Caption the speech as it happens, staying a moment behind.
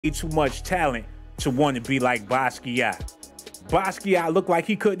too much talent to want to be like Basquiat. Basquiat looked like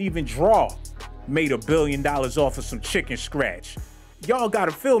he couldn't even draw. Made $1 billion off of some chicken scratch. Y'all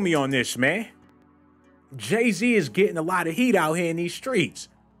gotta feel me on this, man. Jay-Z is getting a lot of heat out here in these streets.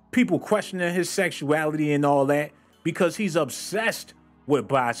 People questioning his sexuality and all that because he's obsessed with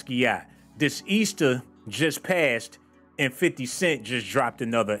Basquiat. This Easter just passed and 50 Cent just dropped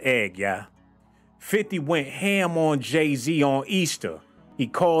another egg, y'all. 50 went ham on Jay-Z on Easter. He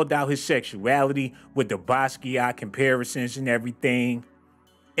called out his sexuality with the Basquiat comparisons and everything.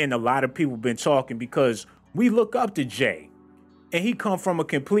 And a lot of people been talking because we look up to Jay. And he come from a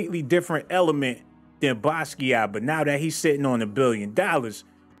completely different element than Basquiat. But now that he's sitting on $1 billion,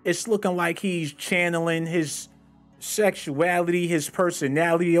 it's looking like he's channeling his sexuality, his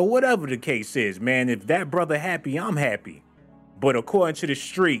personality, or whatever the case is, man. If that brother happy, I'm happy. But according to the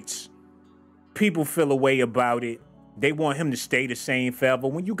streets, people feel a way about it. They want him to stay the same forever.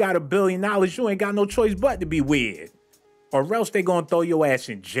 When you got $1 billion, you ain't got no choice but to be weird. Or else they gonna throw your ass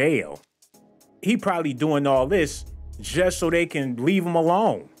in jail. He probably doing all this just so they can leave him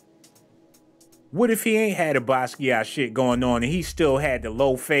alone. What if he ain't had a Basquiat shit going on and he still had the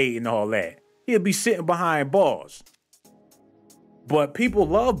low fade and all that? He'll be sitting behind bars. But people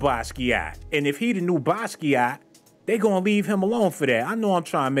love Basquiat. And if he the new Basquiat, they gonna leave him alone for that. I know I'm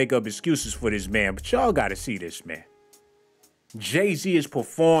trying to make up excuses for this man, but y'all gotta see this, man. Jay-Z is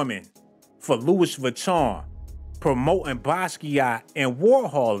performing for Louis Vuitton, promoting Basquiat and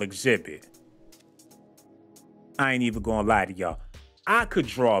Warhol Exhibit. I ain't even gonna lie to y'all. I could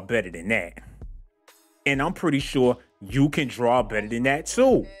draw better than that. And I'm pretty sure you can draw better than that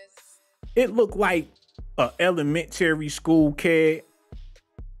too. It looked like an elementary school kid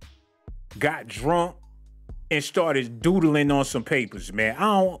got drunk and started doodling on some papers, man.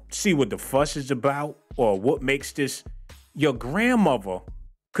 I don't see what the fuss is about or what makes this. Your grandmother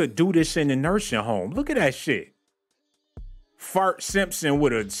could do this in the nursing home. Look at that shit. Fart Simpson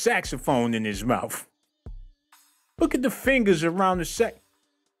with a saxophone in his mouth. Look at the fingers around the sax.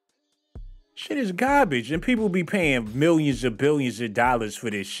 Shit is garbage, and people be paying millions of billions of dollars for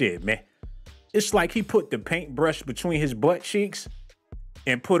this shit, man. It's like he put the paintbrush between his butt cheeks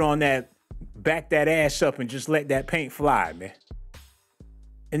and put on that, back that ass up and just let that paint fly, man.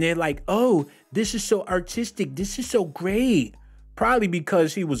 And they're like, oh, this is so artistic. This is so great. Probably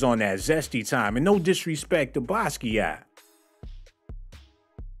because he was on that zesty time, and no disrespect to Basquiat.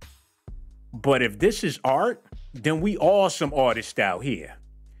 But if this is art, then we all some artists out here.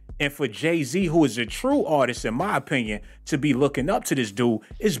 And for Jay-Z, who is a true artist, in my opinion, to be looking up to this dude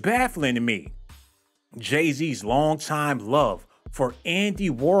is baffling to me. Jay-Z's longtime love for Andy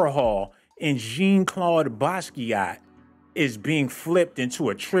Warhol and Jean-Claude Basquiat is being flipped into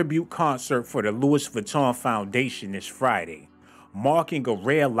a tribute concert for the Louis Vuitton Foundation this Friday, marking a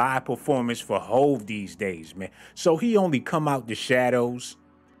rare live performance for Hov these days, man. So he only come out the shadows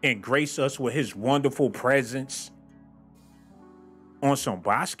and grace us with his wonderful presence on some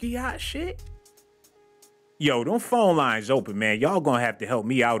Basquiat shit? Yo, them phone lines open, man. Y'all gonna have to help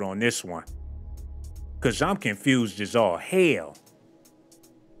me out on this one, cause I'm confused as all hell.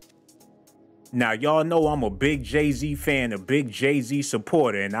 Now, y'all know I'm a big Jay-Z fan, a big Jay-Z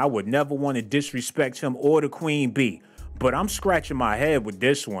supporter, and I would never want to disrespect him or the Queen Bee. But I'm scratching my head with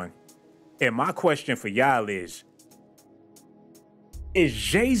this one. And my question for y'all is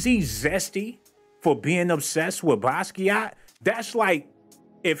Jay-Z zesty for being obsessed with Basquiat? That's like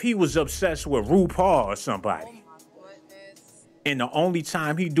if he was obsessed with RuPaul or somebody. Oh my goodness. And the only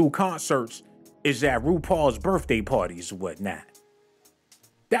time he do concerts is at RuPaul's birthday parties or whatnot.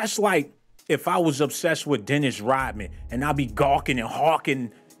 That's like if I was obsessed with Dennis Rodman and I be gawking and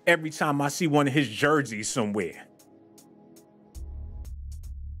hawking every time I see one of his jerseys somewhere.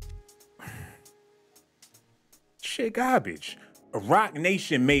 Shit garbage. Rock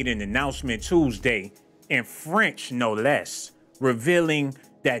Nation made an announcement Tuesday, in French no less, revealing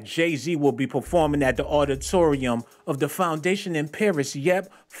that Jay-Z will be performing at the auditorium of the Foundation in Paris.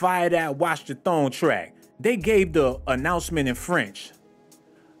 Yep, fire that Watch the Throne track. They gave the announcement in French.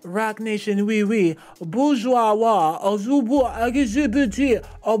 Rock Nation, oui, oui. Bourgeois, Zubo, LGBT,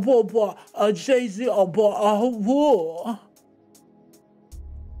 Jay-Z,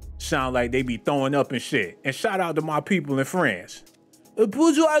 sound like they be throwing up and shit. And shout out to my people in France.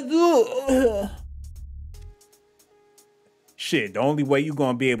 Shit, the only way you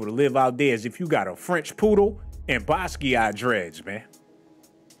gonna be able to live out there is if you got a French poodle and Basquiat dreads, man.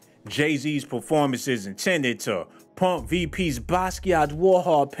 Jay-Z's performance is intended to pump VP's Basquiat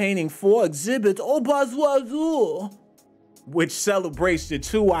Warhol painting for exhibit which celebrates the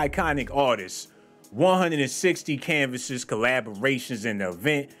two iconic artists 160 canvases, collaborations in the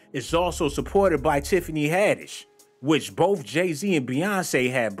event is also supported by Tiffany Haddish, which both Jay-Z and Beyonce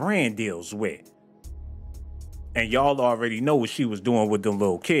had brand deals with. And y'all already know what she was doing with the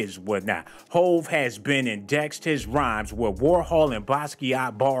little kids and whatnot. Hov has been indexed his rhymes with Warhol and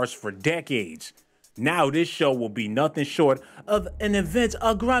Basquiat bars for decades. Now this show will be nothing short of an event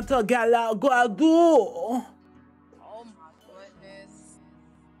a grand gala. Oh my goodness.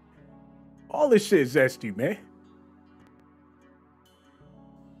 All this shit zesty, man.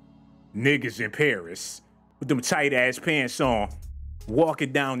 Niggas in Paris with them tight ass pants on,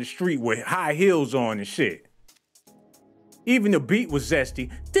 walking down the street with high heels on and shit. Even the beat was zesty.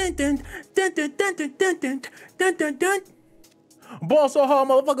 Dun dun dun dun dun dun dun dun dun dun dun. Ball so hard,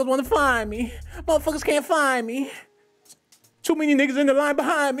 motherfuckers wanna find me. Motherfuckers can't find me. Too many niggas in the line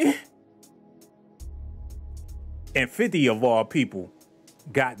behind me. And 50 of all people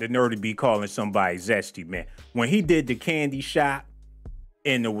got the nerve to be calling somebody zesty, man. When he did the candy shop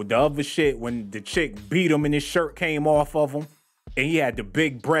and the other shit, when the chick beat him and his shirt came off of him, and he had the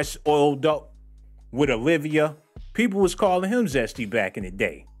big breasts oiled up with Olivia, people was calling him zesty back in the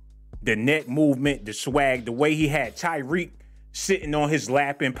day. The neck movement, the swag, the way he had Tyreek sitting on his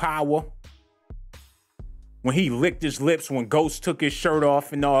lap in Power. When he licked his lips when Ghost took his shirt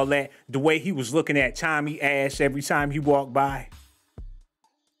off and all that. The way he was looking at Tommy ass every time he walked by.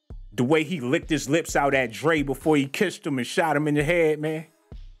 The way he licked his lips out at Dre before he kissed him and shot him in the head, man.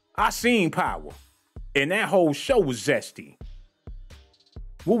 I seen Power. And that whole show was zesty.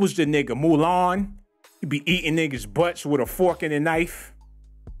 What was the nigga, Mulan? He be eating niggas' butts with a fork and a knife.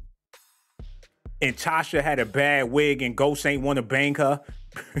 And Tasha had a bad wig and Ghost ain't want to bang her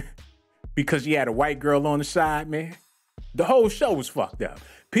because he had a white girl on the side, man. The whole show was fucked up.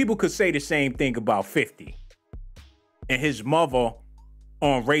 People could say the same thing about 50. And his mother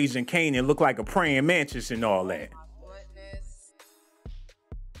on Raising Kanan looked like a praying mantis and all that. Oh my goodness.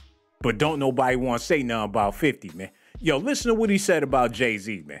 But don't nobody want to say nothing about 50, man. Yo, listen to what he said about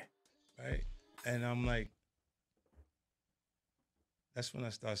Jay-Z, man. Right? And I'm like, that's when I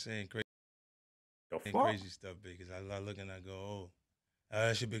start saying crazy stuff, because I look and I go, oh,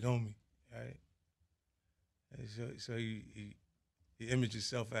 that's your big homie, right? And so he imaged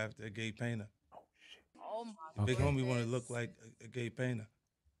himself after a gay painter. Oh, shit. Oh my The big goodness. homie want to look like a gay painter.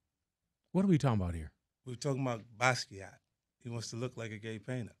 What are we talking about here? We're talking about Basquiat. He wants to look like a gay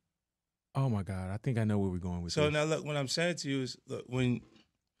painter. Oh my God, I think I know where we're going with So this. now look, what I'm saying to you is, look, when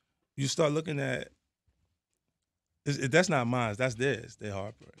you start looking at, that's not mine, that's theirs, their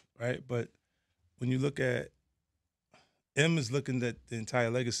Harper, right? But when you look at, M is looking at the entire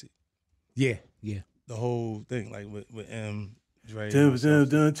legacy, Yeah. the whole thing, like with M, Dre.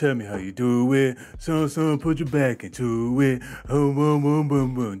 Tell me how you do it. So put your back into it. Oh,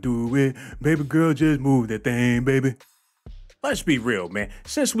 boom, do it. Baby girl, just move that thing, baby. Let's be real, man.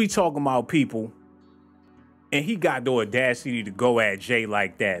 Since we talking about people, and he got the audacity to go at Jay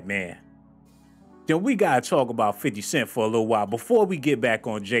like that, man, then we gotta talk about 50 Cent for a little while before we get back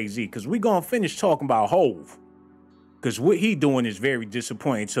on Jay-Z, because we gonna finish talking about Hov. Because what he doing is very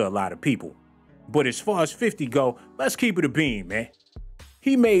disappointing to a lot of people. But as far as 50 go, let's keep it a beam, man.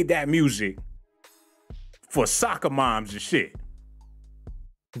 He made that music for soccer moms and shit.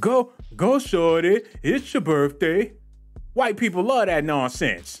 Go shorty, it's your birthday. White people love that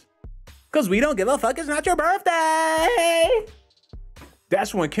nonsense. Because we don't give a fuck, it's not your birthday.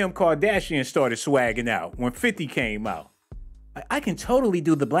 That's when Kim Kardashian started swagging out, when 50 came out. I can totally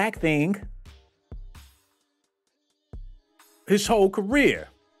do the black thing. His whole career.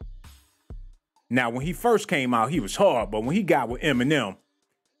 Now, when he first came out, he was hard, but when he got with Eminem,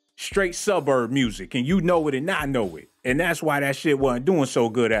 straight suburb music, and you know it and not know it. And that's why that shit wasn't doing so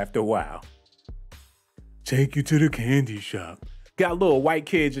good after a while. Take you to the candy shop. Got little white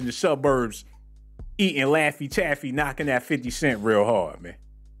kids in the suburbs eating Laffy Taffy, knocking that 50 Cent real hard, man.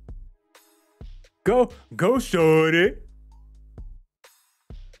 Go shorty.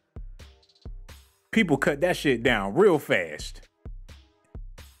 People cut that shit down real fast.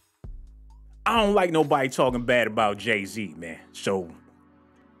 I don't like nobody talking bad about Jay-Z, man. So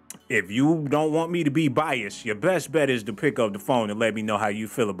if you don't want me to be biased, your best bet is to pick up the phone and let me know how you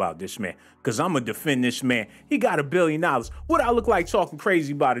feel about this man. Because I'm going to defend this man. He got $1 billion. What I look like talking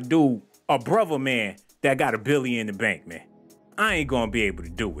crazy about a dude, a brother man, that got $1 billion in the bank, man? I ain't going to be able to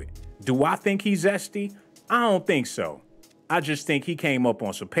do it. Do I think he's zesty? I don't think so. I just think he came up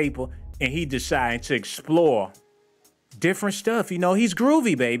on some paper and he decided to explore different stuff. You know, he's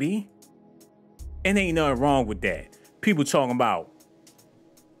groovy, baby. And ain't nothing wrong with that. People talking about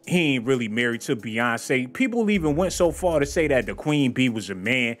he ain't really married to Beyonce. People even went so far to say that the Queen Bee was a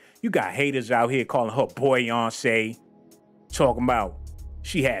man. You got haters out here calling her Beyonce, talking about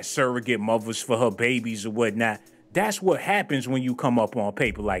she had surrogate mothers for her babies or whatnot. That's what happens when you come up on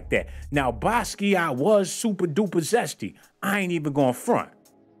paper like that. Now, Basquiat was super duper zesty. I ain't even gonna front.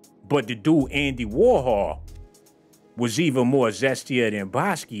 But the dude, Andy Warhol, was even more zestier than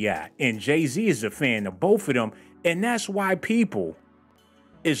Basquiat. And Jay-Z is a fan of both of them. And that's why people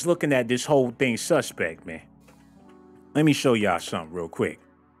is looking at this whole thing suspect, man. Let me show y'all something real quick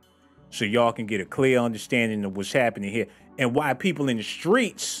so y'all can get a clear understanding of what's happening here and why people in the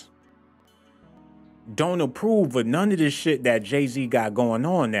streets don't approve of none of this shit that Jay-Z got going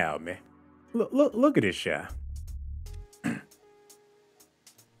on now, man. Look at this, y'all.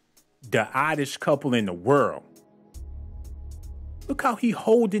 The oddest couple in the world. Look how they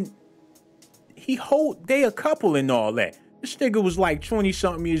a couple and all that. This nigga was like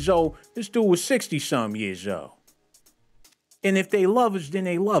 20-something years old. This dude was 60-something years old. And if they lovers, then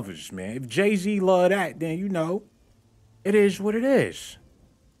they lovers, man. If Jay-Z love that, then you know, it is what it is.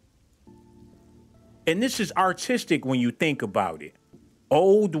 And this is artistic when you think about it.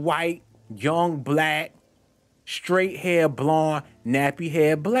 Old white, young black, straight hair blonde, nappy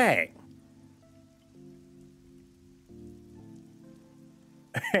hair black.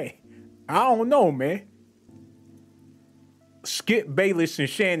 Hey, I don't know, man. Skip Bayless and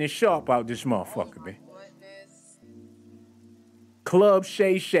Shannon Sharp out this motherfucker, man. Club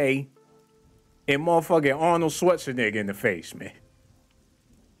Shay Shay and motherfucking Arnold Schwarzenegger in the face, man.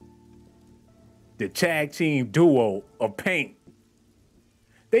 The tag team duo of Paint.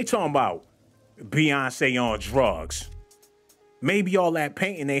 They talking about Beyonce on drugs. Maybe all that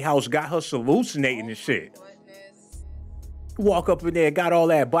paint in their house got her hallucinating and shit. Walk up in there, got all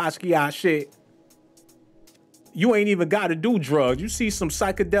that Basquiat shit. You ain't even got to do drugs. You see some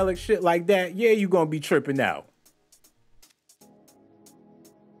psychedelic shit like that, yeah, you gonna be tripping out.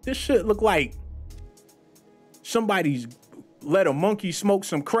 This shit look like somebody's let a monkey smoke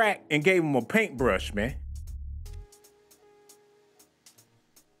some crack and gave him a paintbrush, man.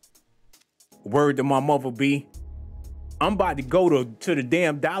 Word to my mother be, I'm about to go to the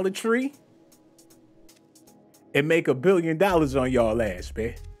damn Dollar Tree and make $1 billion on y'all ass,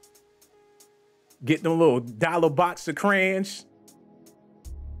 man. Get them little dollar box of crayons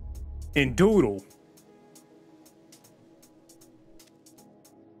and doodle.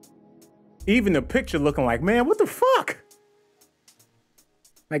 Even the picture looking like, man, what the fuck?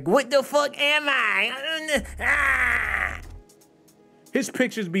 Like, what the fuck am I? His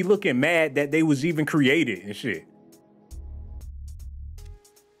pictures be looking mad that they was even created and shit.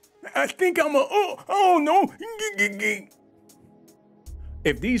 I think I'm oh no.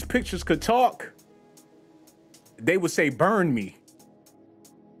 If these pictures could talk, they would say, burn me.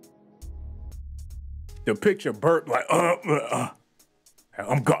 The picture burnt like,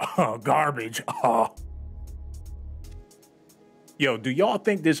 I'm garbage. Yo, do y'all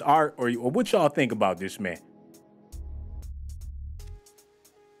think this art, or what y'all think about this, man?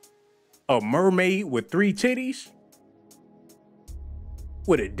 A mermaid with 3 titties?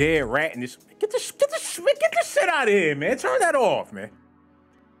 With a dead rat in this. Get this shit out of here, man. Turn that off, man.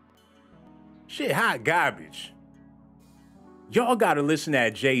 Shit, hot garbage. Y'all gotta listen to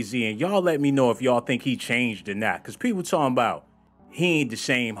that Jay-Z and y'all let me know if y'all think he changed or not. Cause people talking about he ain't the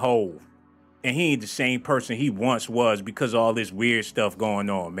same hoe. And he ain't the same person he once was because of all this weird stuff going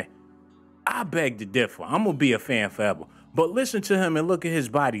on, man. I beg to differ. I'm gonna be a fan forever. But listen to him and look at his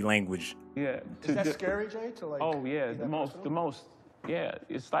body language. Yeah. Is that scary, Jay? To like, oh yeah, the most. Yeah,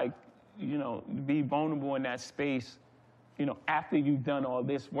 it's like, you know, be vulnerable in that space, you know, after you've done all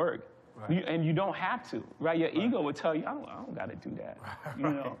this work. Right. And you don't have to, right? Your ego would tell you, I don't got to do that, you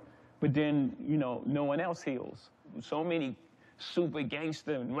know. But then, you know, no one else heals. So many super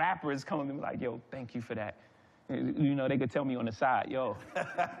gangster and rappers come to me like, yo, thank you for that. You know, they could tell me on the side, yo,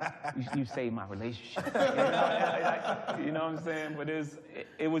 you saved my relationship. You know what I'm saying? But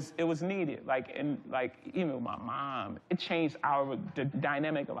it was needed. Like, and like, even with my mom, it changed the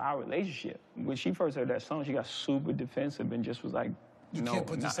dynamic of our relationship. When she first heard that song, she got super defensive and just was like, you can't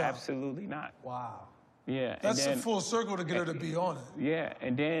put this out. Absolutely not. Wow. Yeah. That's a full circle to get her to be on it. Yeah,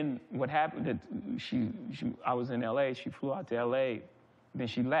 and then what happened, that I was in LA, she flew out to LA, then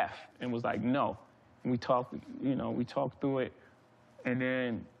she left and was like, no. And we talked, you know, we talked through it. And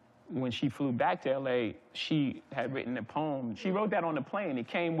then when she flew back to LA, she had written a poem. She wrote that on the plane. It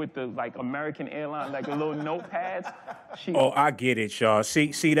came with the like American Airlines, like the little notepads. Oh, I get it, y'all.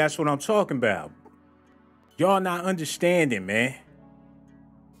 See, that's what I'm talking about. Y'all not understanding, man.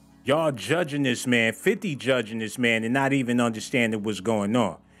 Y'all judging this man, 50 judging this man and not even understanding what's going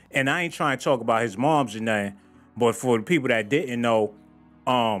on. And I ain't trying to talk about his moms or nothing, but for the people that didn't know,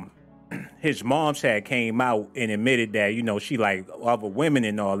 his moms had came out and admitted that, you know, she like other women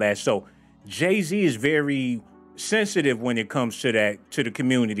and all that. So Jay-Z is very sensitive when it comes to that, to the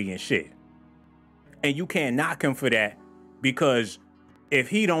community and shit. And you can't knock him for that, because if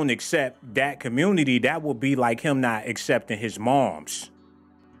he don't accept that community, that would be like him not accepting his moms.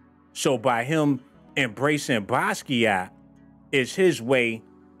 So by him embracing Basquiat is his way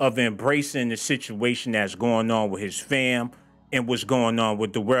of embracing the situation that's going on with his fam and what's going on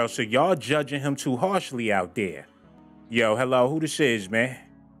with the world. So y'all judging him too harshly out there. Yo, hello, who this is, man?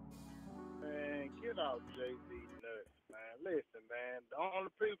 Man, get off Jay-Z nuts, man. Listen, man, the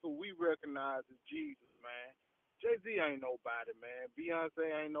only people we recognize is Jesus, man. Jay-Z ain't nobody, man.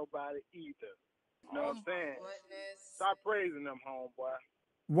 Beyonce ain't nobody either. You know what I'm saying? Goodness. Stop praising them, homeboy.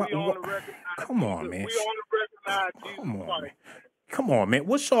 What? We only recognize Come on, man. We only recognize Jesus Come on, Christ. man. Come on, man.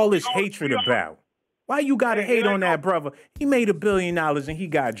 What's all this hatred about? Why you gotta hate on that brother? He made $1 billion and he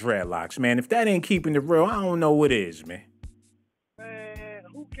got dreadlocks, man. If that ain't keeping it real, I don't know what is, man. Man,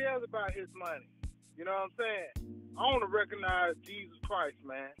 who cares about his money? You know what I'm saying? I want to recognize Jesus Christ,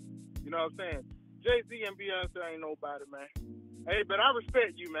 man. You know what I'm saying? Jay-Z and Beyonce ain't nobody, man. Hey, but I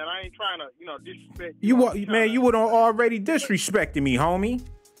respect you, man. I ain't trying to, disrespect you. Man, you would already disrespecting me, homie.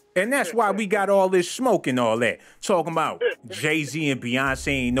 And that's why we got all this smoke and all that. Talking about Jay-Z and Beyonce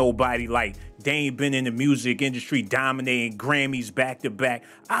ain't nobody, like they ain't been in the music industry dominating Grammys back to back.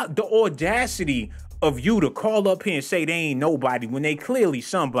 The audacity of you to call up here and say they ain't nobody when they clearly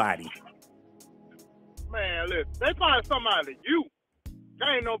somebody. Man, listen, they probably somebody to you. They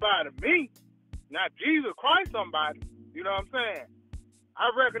ain't nobody to me. Not Jesus Christ somebody. You know what I'm saying? I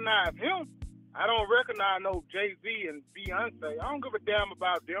recognize him. I don't recognize no Jay-Z and Beyonce. I don't give a damn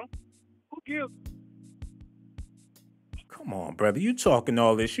about them. Who gives? Come on, brother. You talking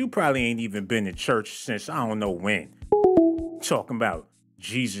all this. You probably ain't even been to church since I don't know when. Talking about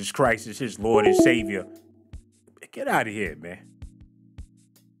Jesus Christ is his Lord and Savior. Get out of here, man.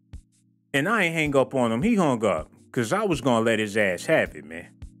 And I ain't hang up on him. He hung up because I was going to let his ass have it, man.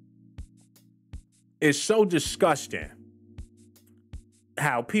 It's so disgusting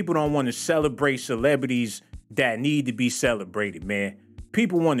how people don't want to celebrate celebrities that need to be celebrated, man.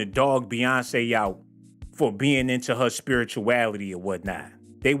 People want to dog Beyonce out for being into her spirituality or whatnot.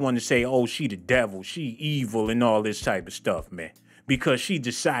 They want to say, oh, she the devil, she evil and all this type of stuff, man. Because she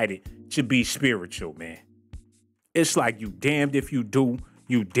decided to be spiritual, man. It's like you damned if you do,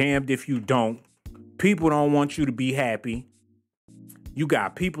 you damned if you don't. People don't want you to be happy. You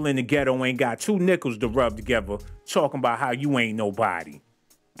got people in the ghetto ain't got 2 nickels to rub together talking about how you ain't nobody.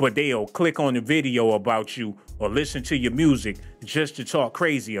 But they'll click on the video about you or listen to your music just to talk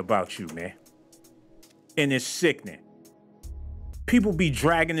crazy about you, man. And it's sickening. People be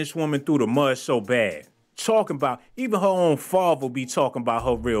dragging this woman through the mud so bad. Talking about, even her own father be talking about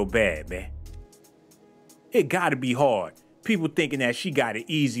her real bad, man. It gotta be hard. People thinking that she got it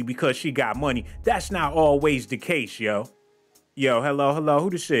easy because she got money. That's not always the case, yo. Yo, hello. Who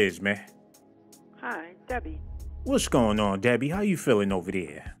this is, man? Hi, Debbie. What's going on, Debbie? How you feeling over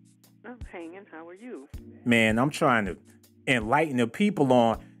there? I'm hanging. How are you? Man, I'm trying to enlighten the people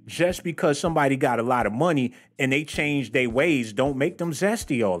on just because somebody got a lot of money and they change their ways don't make them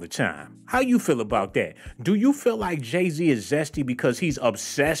zesty all the time. How you feel about that? Do you feel like Jay-Z is zesty because he's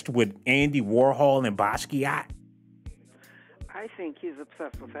obsessed with Andy Warhol and Basquiat? I think he's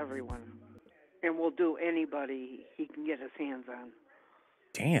obsessed with everyone and will do anybody he can get his hands on.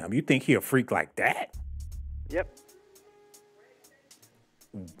 Damn, you think he a freak like that? Yep.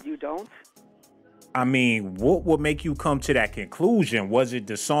 You don't? I mean, what would make you come to that conclusion? Was it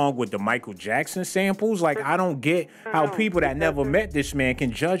the song with the Michael Jackson samples? Like, I don't get how people that never met this man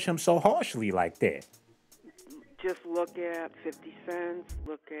can judge him so harshly like that. Just look at 50 Cent,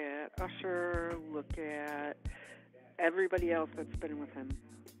 look at Usher, look at everybody else that's been with him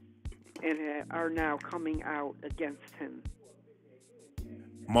and are now coming out against him.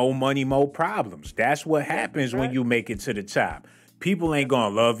 More money, more problems. That's what happens when you make it to the top. People ain't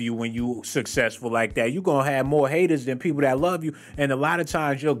gonna love you when you successful like that. You're gonna have more haters than people that love you. And a lot of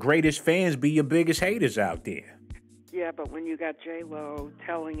times your greatest fans be your biggest haters out there. Yeah, but when you got J-Lo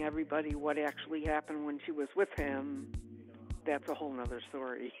telling everybody what actually happened when she was with him, that's a whole nother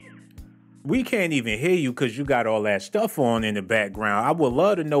story. We can't even hear you because you got all that stuff on in the background. I would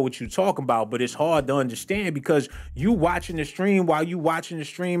love to know what you're talking about, but it's hard to understand because you watching the stream while you watching the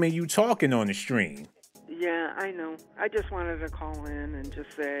stream and you talking on the stream. Yeah, I know. I just wanted to call in and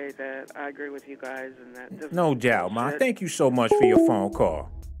just say that I agree with you guys and that this no doubt, man. Thank you so much for your phone call.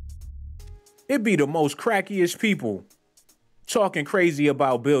 It be the most crackiest people talking crazy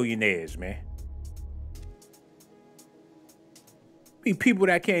about billionaires, man. Be people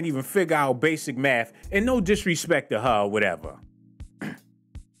that can't even figure out basic math, and no disrespect to her or whatever.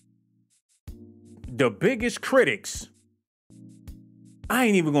 The biggest critics, I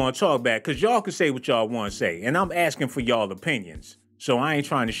ain't even gonna talk back, because y'all can say what y'all want to say, and I'm asking for y'all opinions. So I ain't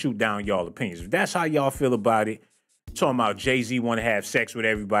trying to shoot down y'all opinions. If that's how y'all feel about it, talking about Jay-Z want to have sex with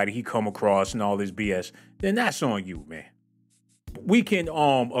everybody he come across and all this BS, then that's on you, man. We can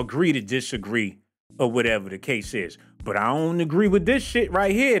agree to disagree or whatever the case is. But I don't agree with this shit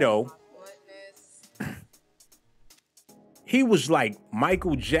right here, though. He was like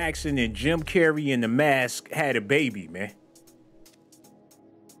Michael Jackson and Jim Carrey in The Mask had a baby, man.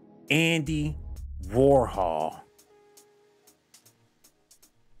 Andy Warhol.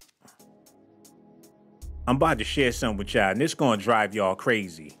 I'm about to share something with y'all, and it's going to drive y'all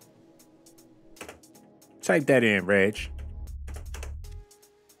crazy. Type that in, Reg.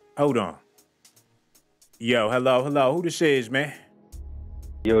 Hold on. Yo, hello. Who this is, man?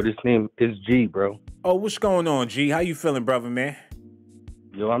 Yo, this name is G, bro. Oh, what's going on, G? How you feeling, brother, man?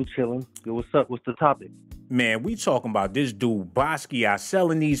 Yo, I'm chilling. Yo, what's up? What's the topic? Man, we talking about this dude, Basquiat,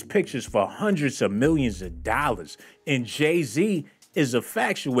 selling these pictures for hundreds of millions of dollars. And Jay-Z is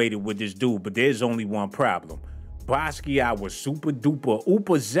infatuated with this dude, but there's only one problem. Basquiat was super duper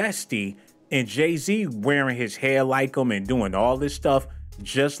zesty, and Jay-Z wearing his hair like him and doing all this stuff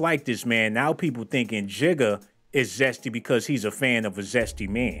just like this, man. Now people thinking Jigga is zesty because he's a fan of a zesty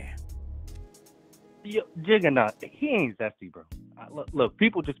man. Yo, Jigga, not he ain't zesty, bro. Look,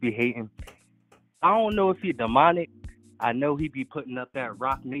 people just be hating. I don't know if he demonic. I know he be putting up that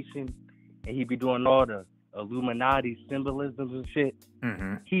Rock Nation, and he be doing all the Illuminati symbolisms and shit.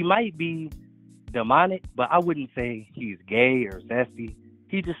 Mm-hmm. He might be demonic, but I wouldn't say he's gay or zesty.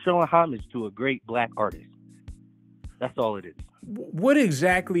 He's just showing homage to a great black artist. That's all it is. What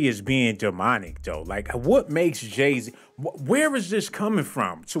exactly is being demonic, though? Like, what makes Jay-Z... Where is this coming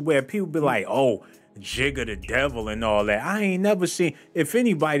from? To where people be like, oh, Jigga the devil and all that. I ain't never seen... If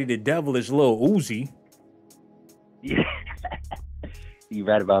anybody, the devil is Lil Uzi. Yeah. You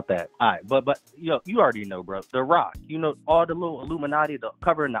right about that. All right, but yo, you already know, bro. The Rock, you know, all the little Illuminati, the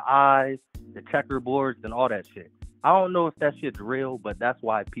covering the eyes, the checkerboards, and all that shit. I don't know if that shit's real, but that's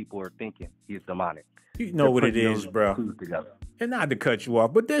why people are thinking he's demonic. You know what it is, bro. And not to cut you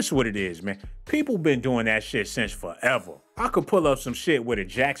off, but this is what it is, man. People been doing that shit since forever. I could pull up some shit where the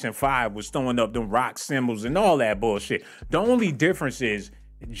Jackson 5 was throwing up them rock symbols and all that bullshit. The only difference is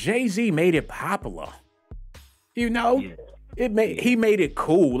Jay-Z made it popular. You know? Yeah. He made it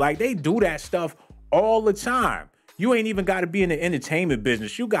cool. Like, they do that stuff all the time. You ain't even got to be in the entertainment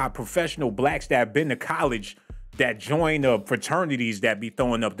business. You got professional blacks that been to college that join the fraternities that be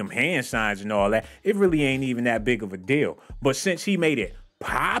throwing up them hand signs and all that. It really ain't even that big of a deal. But since he made it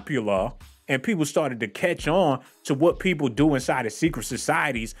popular and people started to catch on to what people do inside of secret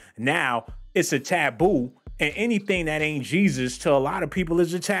societies, now it's a taboo. And anything that ain't Jesus to a lot of people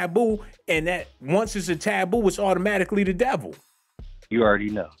is a taboo. And that once it's a taboo, it's automatically the devil. You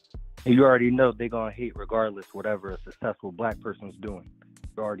already know. You already know they're going to hate regardless whatever a successful black person's doing.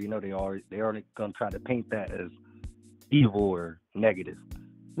 You already know they already going to try to paint that as evil or negative.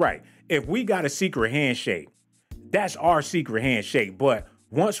 Right. If we got a secret handshake, that's our secret handshake. But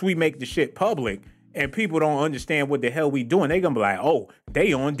once we make the shit public and people don't understand what the hell we doing, they going to be like, oh,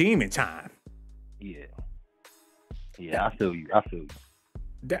 they on demon time. Yeah. Yeah, I feel you.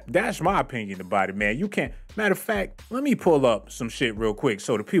 That's my opinion about it, man. You can't. Matter of fact, let me pull up some shit real quick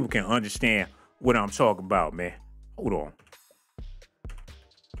so the people can understand what I'm talking about, man. Hold on.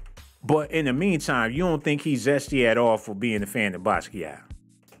 But in the meantime, you don't think he's zesty at all for being a fan of Basquiat?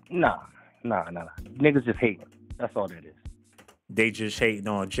 Nah. Niggas just hating. That's all that is. They just hating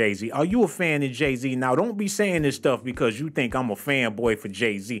on Jay-Z. Are you a fan of Jay-Z? Now, don't be saying this stuff because you think I'm a fanboy for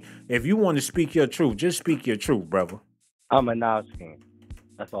Jay-Z. If you want to speak your truth, just speak your truth, brother. I'm a Nas fan.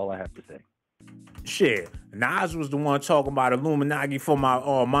 That's all I have to say. Shit, Nas was the one talking about Illuminati for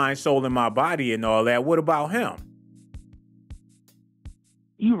my mind, soul, and my body and all that. What about him?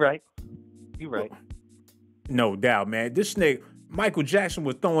 You right. No doubt, man. This nigga, Michael Jackson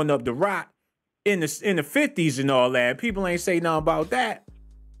was throwing up the rock in the 50s and all that. People ain't say nothing about that.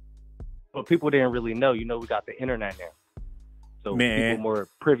 But people didn't really know. You know, we got the internet now. So people more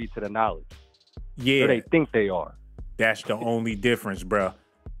privy to the knowledge. Yeah. Or they think they are. That's the only difference, bro.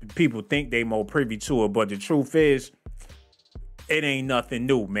 People think they more privy to it, but the truth is, it ain't nothing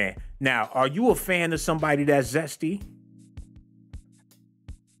new, man. Now, are you a fan of somebody that's zesty?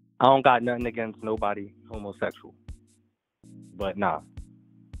 I don't got nothing against nobody homosexual. But nah.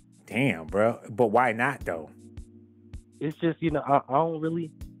 Damn, bro. But why not, though? it's just, you know, I don't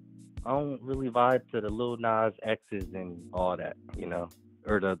really vibe to the Lil Nas X's and all that, you know,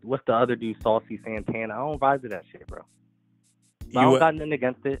 or what's the other dude, Saucy Santana. I don't vibe to that shit, bro. I don't got nothing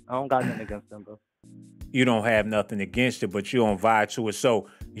against it. I don't got nothing against them, bro. You don't have nothing against it, but you don't vibe to it. So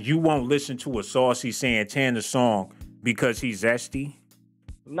you won't listen to a Saucy Santana song because he's zesty?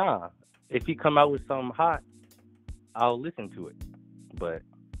 Nah, if he come out with something hot, I'll listen to it. But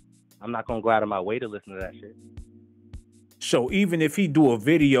I'm not gonna go out of my way to listen to that shit. So even if he do a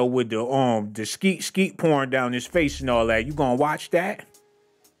video with the skeet pouring down his face and all that, you gonna watch that?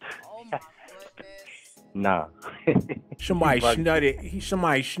 Oh my goodness. Nah. Somebody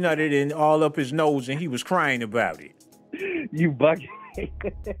snutted and all up his nose and he was crying about it. You bugging.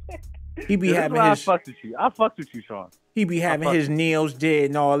 He be having I his fucked with you. I fucked with you, Shawn. He be having his nails dead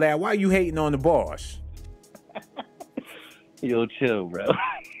and all that. Why you hating on the boss? Yo, chill, bro.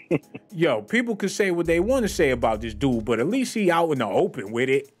 Yo, people could say what they want to say about this dude, but at least he out in the open with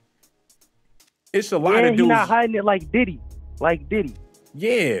it. It's a lot of dudes. He not hiding it like Diddy.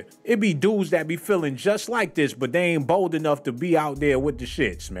 Yeah, it be dudes that be feeling just like this, but they ain't bold enough to be out there with the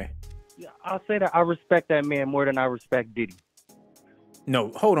shits, man. Yeah, I'll say that I respect that man more than I respect Diddy.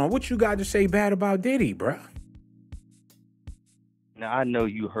 No, hold on. What you got to say bad about Diddy, bruh? Now, I know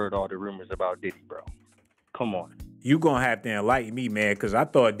you heard all the rumors about Diddy, bro. Come on. You gonna have to enlighten me, man, because I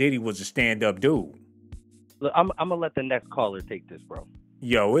thought Diddy was a stand-up dude. Look, I'm gonna let the next caller take this, bro.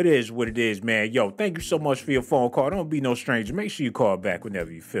 Yo, it is what it is, man. Yo, thank you so much for your phone call. Don't be no stranger. Make sure you call back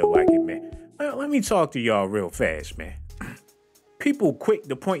whenever you feel like it, man. Let me talk to y'all real fast, man. People quick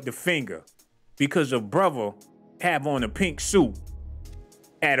to point the finger because a brother have on a pink suit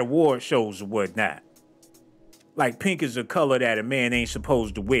at award shows or whatnot. Like pink is a color that a man ain't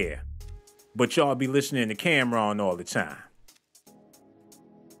supposed to wear. But y'all be listening to Cameron all the time.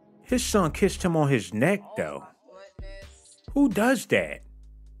 His son kissed him on his neck, though. Who does that?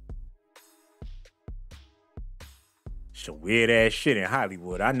 Some weird ass shit in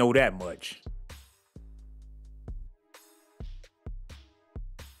Hollywood. I know that much.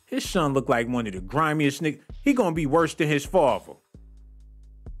 His son look like one of the grimiest niggas. He gonna be worse than his father.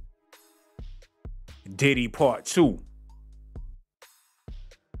 Diddy Part 2.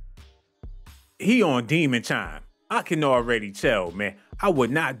 He on demon time. I can already tell, man. I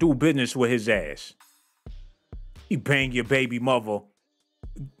would not do business with his ass. He bang your baby mother,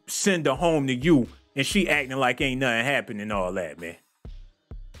 send her home to you, and she acting like ain't nothing happening and all that, man.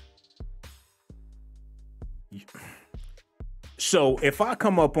 So if I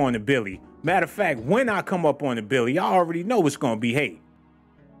come up on the Billy, matter of fact, when I come up on the Billy, I already know it's gonna be hate.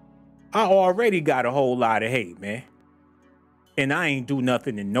 I already got a whole lot of hate, man. And I ain't do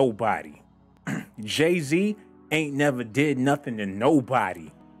nothing to nobody. Jay-Z ain't never did nothing to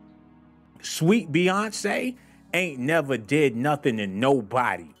nobody. Sweet Beyonce ain't never did nothing to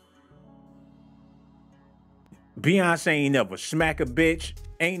nobody. Beyonce ain't never smack a bitch,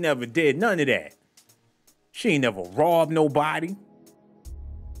 ain't never did none of that. She ain't never robbed nobody.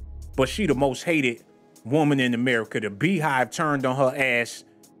 But she the most hated woman in America. The beehive turned on her ass.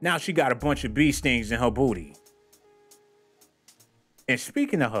 Now she got a bunch of bee stings in her booty. And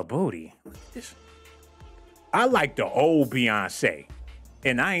speaking of her booty, I like the old Beyonce.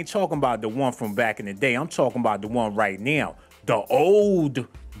 And I ain't talking about the one from back in the day. I'm talking about the one right now. The old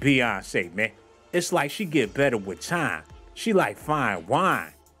Beyonce, man. It's like she get better with time. She like fine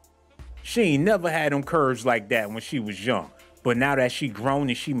wine. She ain't never had them curves like that when she was young. But now that she grown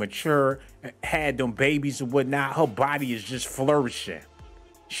and she mature, had them babies and whatnot, her body is just flourishing.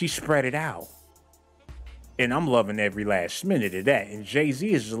 She spread it out. And I'm loving every last minute of that. And Jay-Z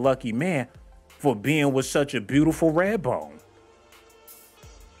is a lucky man for being with such a beautiful red bone.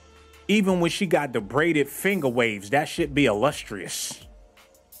 Even when she got the braided finger waves, that shit be illustrious.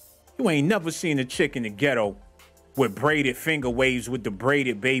 You ain't never seen a chick in the ghetto with braided finger waves with the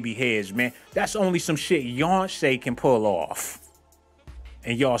braided baby hairs, man. That's only some shit Beyonce can pull off.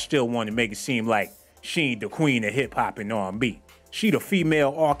 And y'all still want to make it seem like she ain't the queen of hip hop and R&B. She the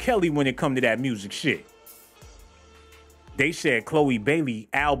female R. Kelly when it come to that music shit. They said Chloe Bailey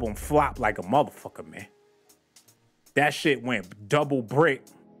album flopped like a motherfucker, man. That shit went double brick.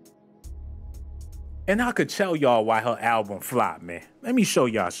 And I could tell y'all why her album flopped, man. Let me show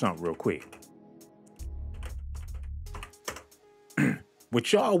y'all something real quick.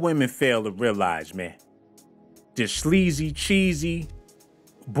 What y'all women fail to realize, man, this sleazy, cheesy,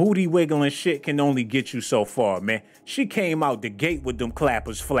 booty wiggling shit can only get you so far, man. She came out the gate with them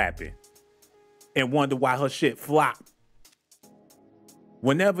clappers flapping and wonder why her shit flopped.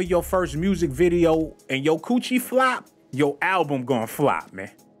 Whenever your first music video and your coochie flop, your album gonna flop,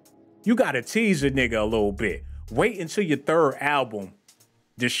 man. You gotta tease a nigga a little bit. Wait until your third album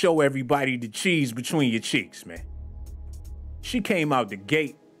to show everybody the cheese between your cheeks, man. She came out the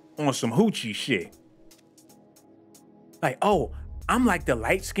gate on some hoochie shit. Like, oh, I'm like the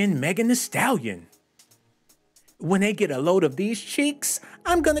light-skinned Megan Thee Stallion. When they get a load of these cheeks,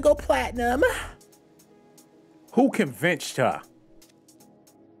 I'm gonna go platinum. Who convinced her?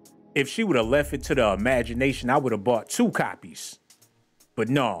 If she would have left it to the imagination, I would have bought 2 copies. But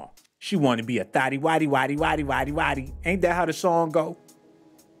no, she wanted to be a thotty waddy waddy waddy waddy waddy. Ain't that how the song go?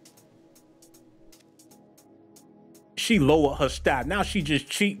 She lowered her style. Now she just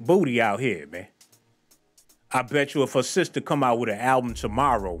cheap booty out here, man. I bet you if her sister come out with an album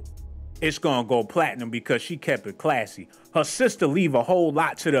tomorrow, it's gonna go platinum because she kept it classy. Her sister leave a whole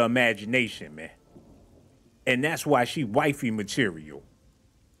lot to the imagination, man. And that's why she wifey material.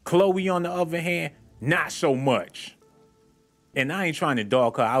 Chloe, on the other hand, not so much. And I ain't trying to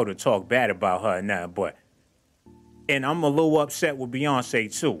dog her out or talk bad about her or nothing, but... And I'm a little upset with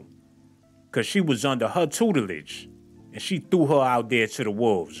Beyonce, too. Because she was under her tutelage. And she threw her out there to the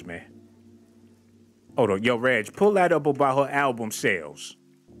wolves, man. Hold on, yo, Reg, pull that up about her album sales.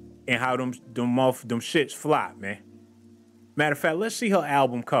 And how them shits flop, man. Matter of fact, let's see her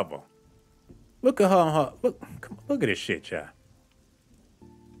album cover. Look at her on her... Look at this shit, y'all.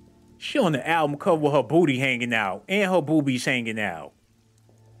 She on the album cover with her booty hanging out and her boobies hanging out.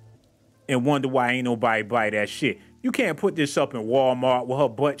 And wonder why ain't nobody buy that shit. You can't put this up in Walmart with her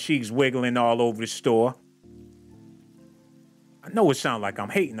butt cheeks wiggling all over the store. I know it sounds like I'm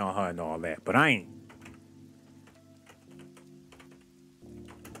hating on her and all that, but I ain't.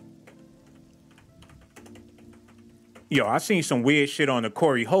 Yo, I seen some weird shit on the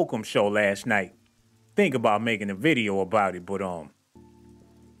Corey Holcomb show last night. Think about making a video about it, but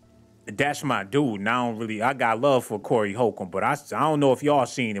that's my dude, and I got love for Corey Holcomb, but I don't know if y'all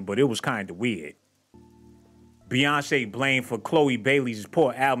seen it, but it was kind of weird. Beyonce blamed for Chloe Bailey's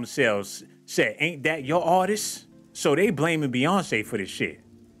poor album sales, said, ain't that your artist? So they blaming Beyonce for this shit.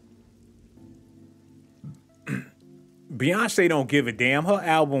 Beyonce don't give a damn. Her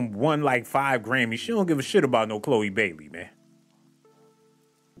album won like 5 Grammys. She don't give a shit about no Chloe Bailey, man.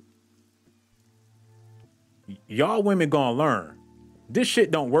 Y'all women gonna learn. This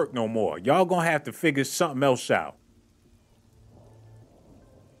shit don't work no more. Y'all gonna have to figure something else out.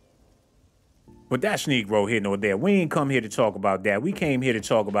 But that's Negro here nor there. We ain't come here to talk about that. We came here to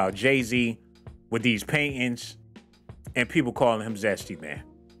talk about Jay-Z with these paintings and people calling him Zesty, man.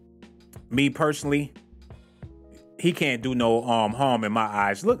 Me personally, he can't do no harm in my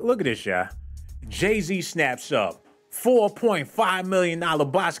eyes. Look at this, y'all. Jay-Z snaps up $4.5 million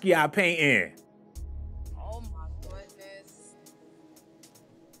Basquiat painting. Oh my goodness.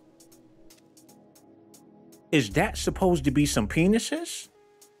 Is that supposed to be some penises?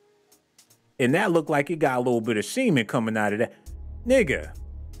 And that looked like it got a little bit of semen coming out of that. Nigga.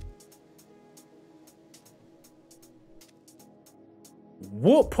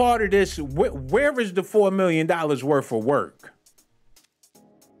 What part of this, where is the $4 million worth of work?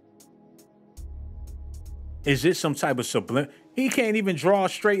 Is this some type of sublim? He can't even draw a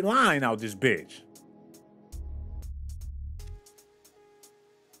straight line out this bitch.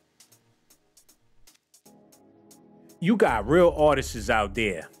 You got real artists out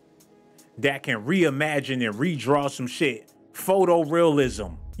there that can reimagine and redraw some shit.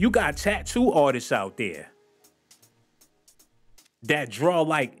 Photorealism. You got tattoo artists out there that draw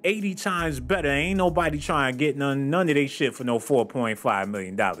like 80 times better. Ain't nobody trying to get none of they shit for no $4.5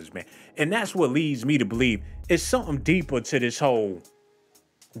 million, man. And that's what leads me to believe it's something deeper to this whole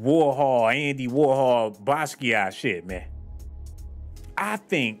Warhol, Andy Warhol, Basquiat shit, man. I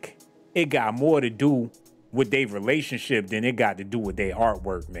think it got more to do with their relationship than it got to do with their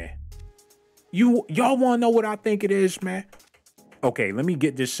artwork, man. Y'all want to know what I think it is, man? Okay, let me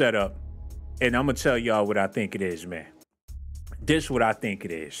get this set up, and I'm going to tell y'all what I think it is, man. This is what I think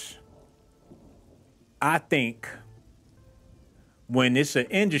it is. I think when it's an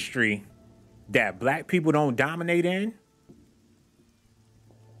industry that black people don't dominate in,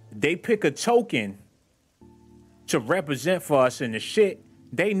 they pick a token to represent for us in the shit.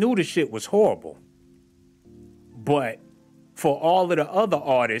 They knew the shit was horrible. But for all of the other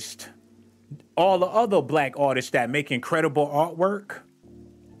artists, all the other black artists that make incredible artwork,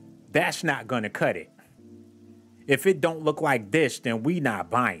 that's not gonna cut it. If it don't look like this, then we not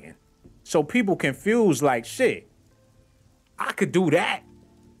buying. So people confuse like, shit, I could do that.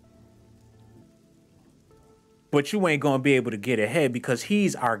 But you ain't gonna be able to get ahead because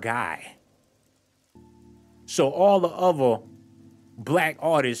he's our guy. So all the other black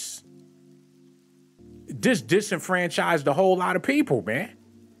artists just disenfranchised a whole lot of people, man.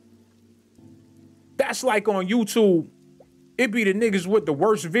 That's like on YouTube, it be the niggas with the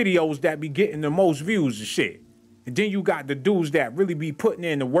worst videos that be getting the most views and shit. And then you got the dudes that really be putting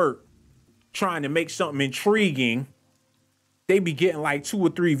in the work, trying to make something intriguing. They be getting like 2 or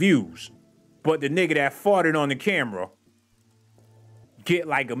 3 views. But the nigga that farted on the camera get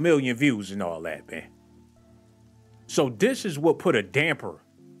like 1 million views and all that, man. So this is what put a damper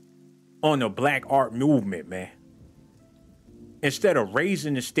on the black art movement, man. Instead of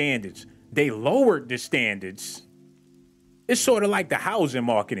raising the standards, they lowered the standards. It's sort of like the housing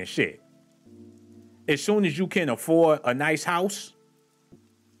market and shit. As soon as you can afford a nice house,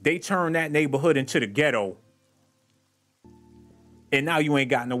 they turn that neighborhood into the ghetto. And now you ain't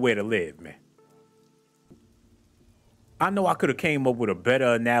got nowhere to live, man. I know I could have came up with a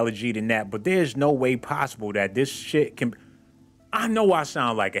better analogy than that, but there's no way possible that this shit can... I know I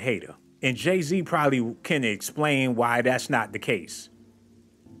sound like a hater, and Jay-Z probably can explain why that's not the case.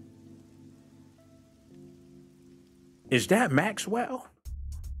 Is that Maxwell?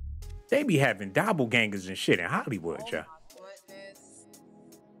 They be having doppelgangers and shit in Hollywood, y'all.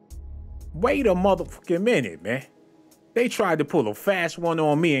 Wait a motherfucking minute, man. They tried to pull a fast one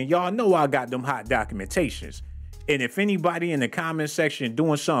on me, and y'all know I got them hot documentations. And if anybody in the comment section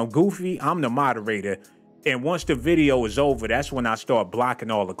doing something goofy, I'm the moderator. And once the video is over, that's when I start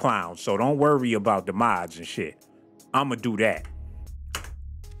blocking all the clowns. So don't worry about the mods and shit. I'ma do that.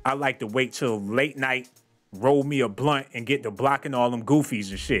 I like to wait till late night, roll me a blunt, and get to blocking all them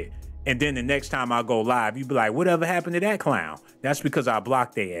goofies and shit. And then the next time I go live, you be like, whatever happened to that clown? That's because I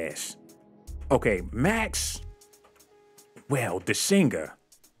blocked their ass. Okay, Max, well, the singer.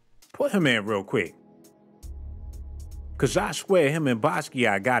 Put him in real quick. Because I swear him and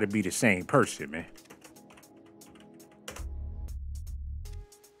Basquiat got to be the same person, man.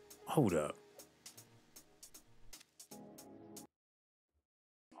 Hold up.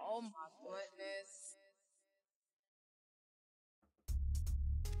 Oh my goodness.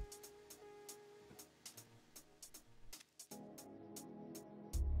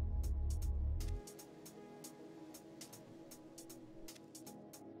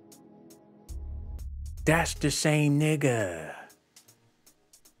 That's the same nigga.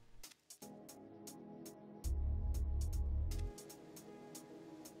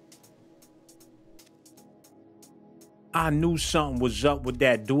 I knew something was up with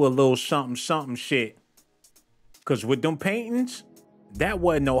that do a little something something shit. Cause with them paintings, that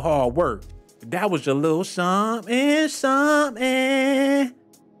wasn't no hard work. That was a little something something.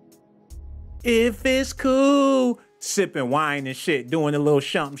 If it's cool. Sipping wine and shit, doing a little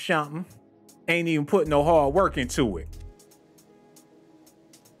something something. Ain't even putting no hard work into it.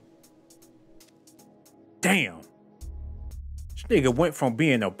 Damn. This nigga went from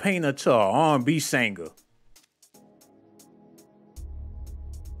being a painter to an R&B singer.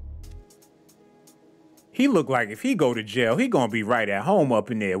 He look like if he go to jail, he gonna be right at home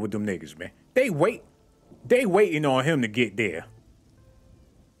up in there with them niggas, man. They waiting on him to get there.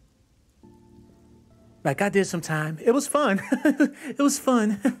 Like I did some time. It was fun. It was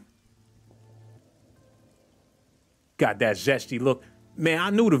fun. Got that zesty look. Man, I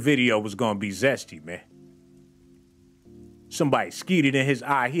knew the video was gonna be zesty, man. Somebody skeeted in his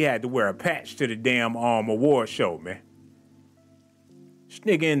eye. He had to wear a patch to the damn award show, man. This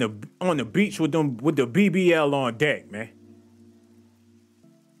nigga on the beach with the BBL on deck, man.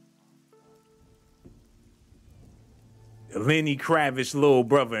 Lenny Kravitz little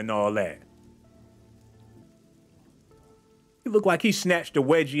brother and all that. He looked like he snatched a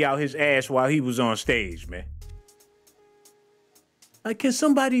wedgie out his ass while he was on stage, man. Like, can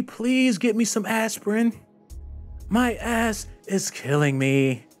somebody please get me some aspirin? My ass is killing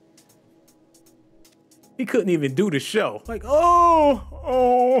me. He couldn't even do the show. Like,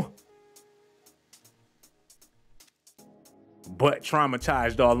 oh. But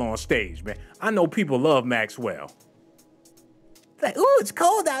traumatized all on stage, man. I know people love Maxwell. Like, ooh, it's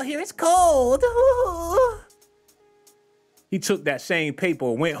cold out here. It's cold. Ooh. He took that same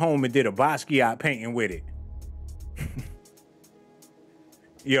paper, went home and did a Basquiat painting with it.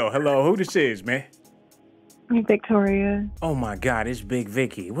 Yo, hello, who this is, man? Victoria. Oh my God, it's Big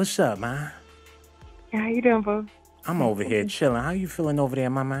Vicky. What's up, man? How you doing, boo? I'm over here chilling. How you feeling over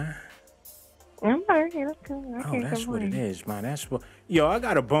there, my man? I'm all right. That's cool. Oh, that's what it is, man. That's what. Yo, I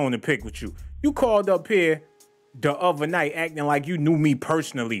got a bone to pick with you. You called up here the other night acting like you knew me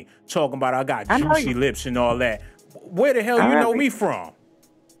personally, talking about I got juicy lips and all that. Where the hell you know me from?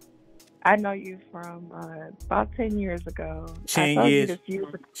 I know you from about 10 years ago. 10 years?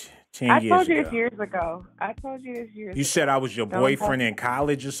 10 I years told you ago. this years ago. I told you this years You ago. said I was your Don't boyfriend in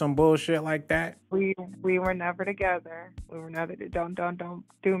college or some bullshit like that? We were never together. We were never. Don't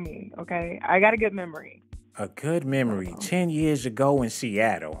do me. Okay. I got a good memory. A good memory. 10 years ago in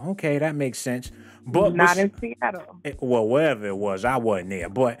Seattle. Okay, that makes sense. But Not in Seattle. well, wherever it was, I wasn't there.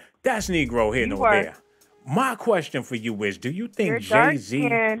 But that's Negro here You nor were. there. My question for you is, do you think You're Jay-Z...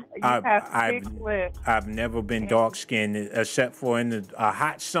 dark-skinned. You have thick lips. I've never been dark-skinned except for in a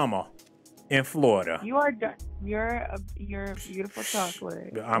hot summer in Florida. You are dark. You're a beautiful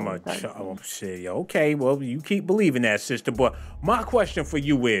chocolate. I'm a shit. Okay, well, you keep believing that, sister. But my question for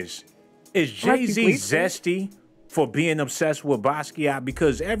you is Jay-Z zesty for being obsessed with Basquiat?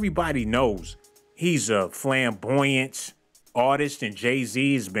 Because everybody knows he's a flamboyant artist, and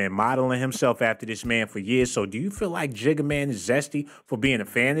Jay-Z has been modeling himself after this man for years. So do you feel like Jigga Man is zesty for being a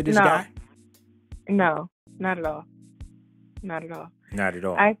fan of this guy? No, not at all. Not at all. Not at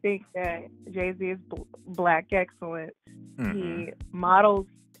all. I think that Jay-Z is black excellence. Mm-hmm. He models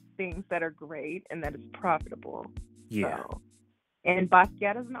things that are great and that is profitable. Yeah. So, and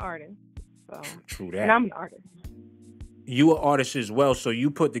Basquiat is an artist. So, true that. And I'm an artist. You an artist as well, so you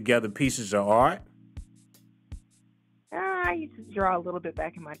put together pieces of art? I used to draw a little bit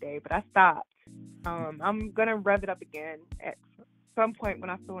back in my day, but I stopped. I'm going to rev it up again at some point when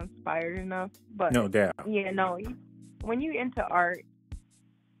I feel inspired enough. But No doubt. Yeah, no. When you into art,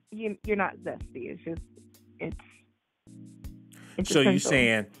 you're not zesty. It's so essential. you're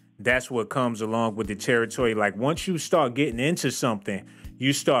saying that's what comes along with the territory. Like once you start getting into something,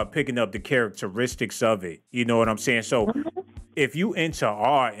 you start picking up the characteristics of it. You know what I'm saying? So if you into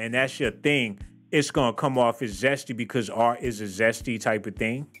art and that's your thing, it's going to come off as zesty because art is a zesty type of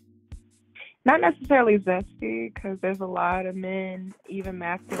thing? Not necessarily zesty, because there's a lot of men, even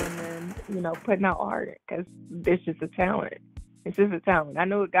masculine men, putting out art because it's just a talent. It's just a talent. I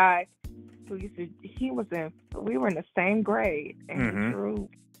knew a guy who we were in the same grade, and he drew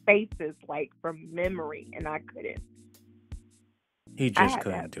faces like from memory, and I couldn't. He just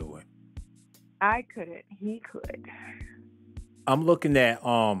couldn't do it. I couldn't. He could. I'm looking at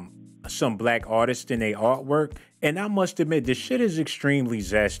some black artists in their artwork, and I must admit this shit is extremely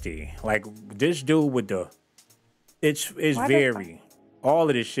zesty. Like this dude with it's all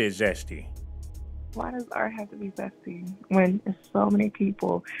of this shit is zesty. Why does art have to be zesty when there's so many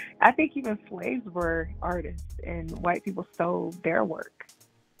people? I think even slaves were artists, and white people stole their work.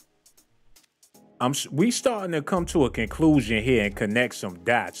 We starting to come to a conclusion here and connect some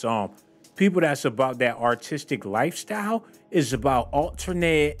dots. People that's about that artistic lifestyle is about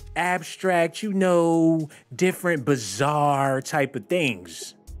alternate, abstract, different, bizarre type of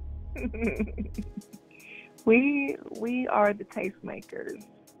things. We are the tastemakers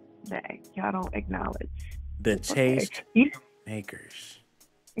that y'all don't acknowledge. The taste makers.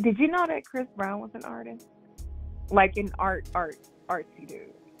 Did you know that Chris Brown was an artist? Like an artsy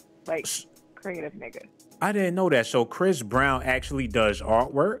dude. Like creative nigga. I didn't know that. So Chris Brown actually does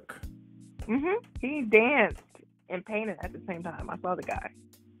artwork? He danced and painted at the same time. I saw the guy.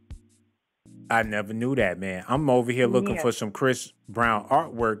 I never knew that, man. I'm over here looking for some Chris Brown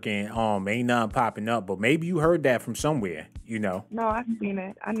artwork, and ain't nothing popping up. But maybe you heard that from somewhere, No, I've seen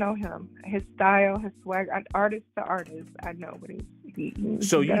it. I know him. His style, his swag. Artist to artist, I know what he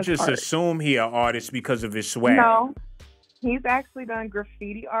So you just assume he an artist because of his swag? No, he's actually done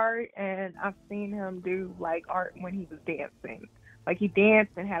graffiti art, and I've seen him do like art when he was dancing. Like he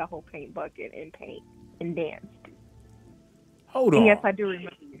danced and had a whole paint bucket and paint and danced. Hold on. Yes, I do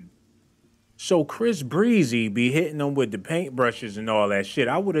remember you. So Chris Breezy be hitting them with the paintbrushes and all that shit.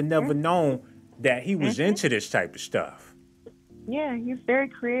 I would have never known that he was into this type of stuff. Yeah, he's very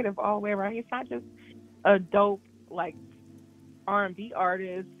creative all the way around. He's not just a dope like R&B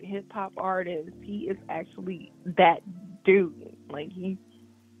artist, hip hop artist. He is actually that dude. Like he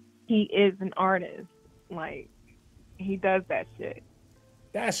is an artist. Like he does that shit.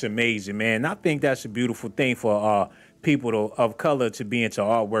 That's amazing, man. I think that's a beautiful thing for people of color to be into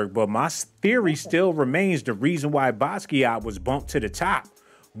artwork. But my theory still remains the reason why Basquiat was bumped to the top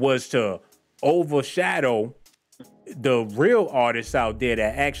was to overshadow the real artists out there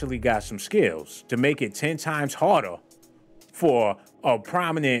that actually got some skills, to make it 10 times harder for a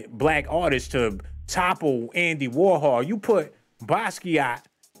prominent black artist to topple Andy Warhol. You put Basquiat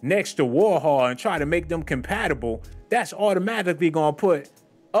next to Warhol and try to make them compatible, that's automatically going to put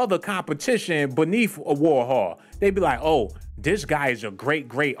other competition beneath a Warhol. They'd be like, oh, this guy is a great,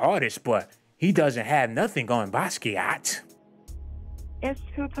 great artist, but he doesn't have nothing on Basquiat. It's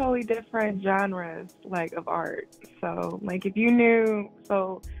two totally different genres, like, of art. So, like, if you knew,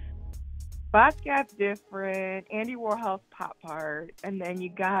 so Basquiat's different. Andy Warhol's pop art, and then you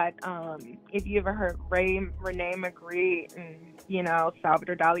got if you ever heard Rene Magritte and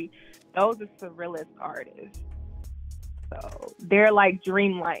Salvador Dali, those are surrealist artists. So they're like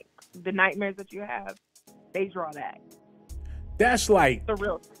dreamlike. The nightmares that you have, they draw that. That's like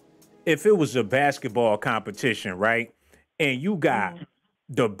surreal. If it was a basketball competition, right? And you got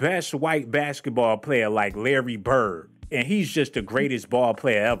the best white basketball player like Larry Bird, and he's just the greatest ball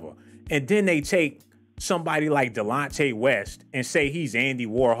player ever. And then they take somebody like Delonte West and say he's Andy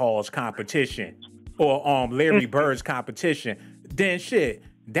Warhol's competition or Larry Bird's competition. Then shit,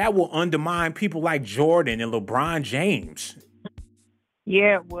 that will undermine people like Jordan and LeBron James.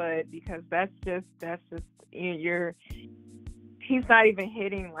 Yeah, it would, because that's just he's not even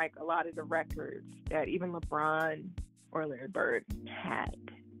hitting like a lot of the records that even LeBron or Larry Bird had.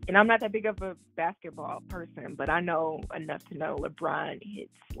 And I'm not that big of a basketball person, but I know enough to know LeBron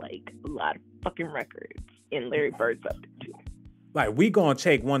hits like a lot of fucking records, and Larry Bird's up there too. Like, we gonna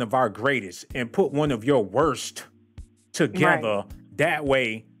take one of our greatest and put one of your worst together. Right. That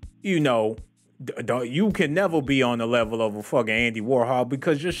way, you can never be on the level of a fucking Andy Warhol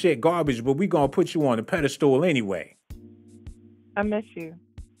because your shit garbage, but we gonna put you on a pedestal anyway. I miss you.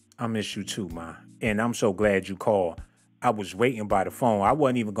 I miss you too, ma. And I'm so glad you called. I was waiting by the phone. I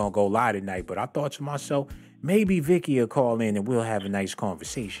wasn't even going to go live tonight, but I thought to myself, maybe Vicky will call in and we'll have a nice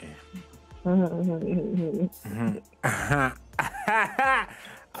conversation.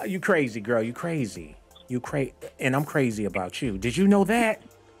 You crazy, girl. You crazy. And I'm crazy about you. Did you know that?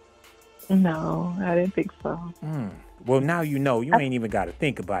 No, I didn't think so. Well, now you know. You ain't even got to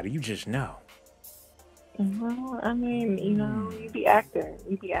think about it. You just know. Well, I mean, you be acting.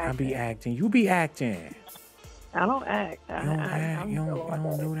 I be acting. You be acting. I don't act. You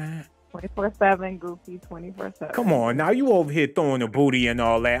don't do that. 24/7, goofy, 24/7. Come on, now you over here throwing the booty and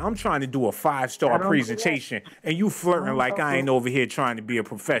all that. I'm trying to do a 5-star presentation, and you flirting like I ain't over here trying to be a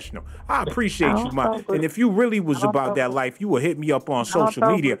professional. I appreciate you, ma. And if you really was about that life, you would hit me up on social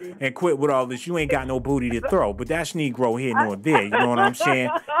media and quit with all this. You ain't got no booty to throw, but that's Negro here nor there. You know what I'm saying?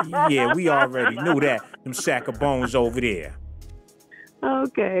 Yeah, we already knew that. Them sack of bones over there.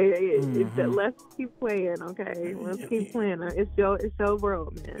 Okay, let's keep playing. Okay, let's keep playing. It's your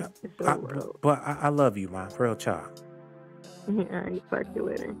world, man. It's your world. But I love you, ma. Real talk. All right, talk to you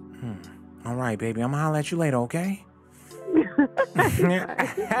later. All right, baby. I'm gonna holler at you later. Okay.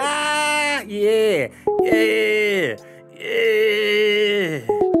 Yeah.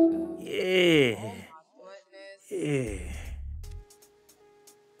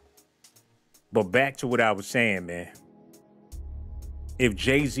 But back to what I was saying, man. If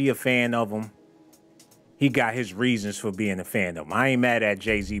Jay-Z a fan of him, he got his reasons for being a fan of him. I ain't mad at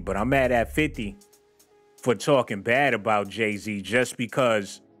Jay-Z, but I'm mad at 50 for talking bad about Jay-Z just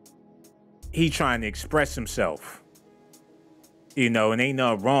because he trying to express himself. And ain't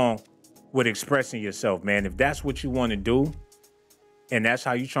nothing wrong with expressing yourself, man. If that's what you want to do, and that's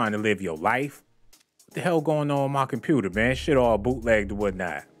how you trying to live your life, what the hell going on with my computer, man? Shit all bootlegged and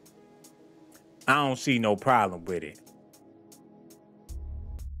whatnot. I don't see no problem with it.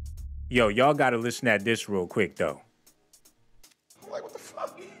 Yo, y'all got to listen at this real quick, though. Like, what the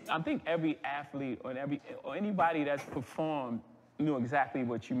fuck? I think every athlete or anybody that's performed knew exactly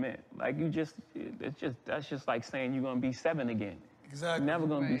what you meant. Like, that's just like saying you're going to be 7 again. Exactly. You're never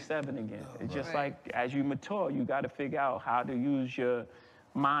going to be 7 again. It's just like, as you mature, you got to figure out how to use your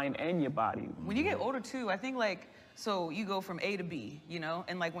mind and your body. When you get older, too, I think, so you go from A to B,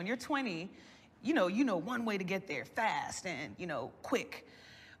 and, when you're 20, you know one way to get there, fast and, quick.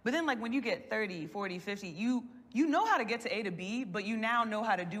 But then, when you get 30, 40, 50, you know how to get to A to B, but you now know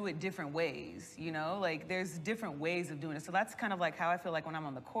how to do it different ways, there's different ways of doing it. So that's kind of how I feel like when I'm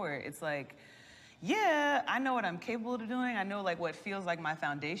on the court. It's yeah, I know what I'm capable of doing. I know, what feels like my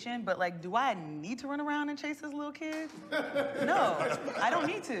foundation. But, do I need to run around and chase this little kid? No, I don't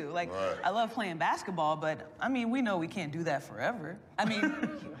need to. Right. I love playing basketball, but, we know we can't do that forever.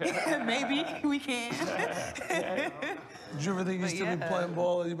 Maybe we can. Did you ever think you'd still be playing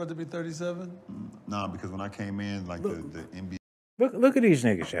ball and you're about to be 37? Nah, because when I came in, the NBA... Look at these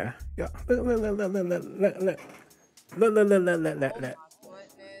niggas, yeah. Look.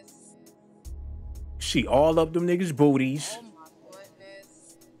 She all up them niggas' booties.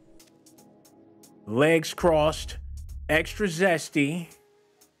 Legs crossed. Extra zesty.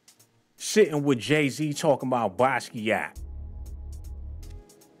 Sitting with Jay-Z talking about Basquiat.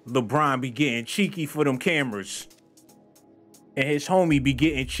 LeBron be getting cheeky for them cameras. And his homie be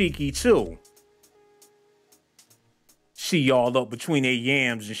getting cheeky too. She all up between their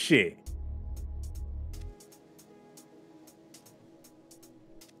yams and shit.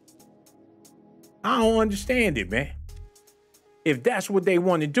 I don't understand it, man. If that's what they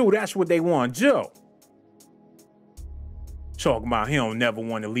want to do, that's what they want to do. Talking about he don't never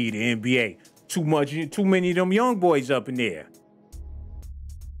want to lead the NBA. Too many of them young boys up in there.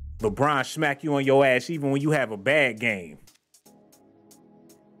 LeBron smack you on your ass even when you have a bad game.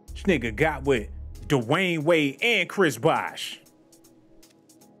 This nigga got with Dwayne Wade and Chris Bosh.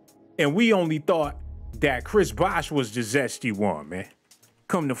 And we only thought that Chris Bosh was the zesty one, man.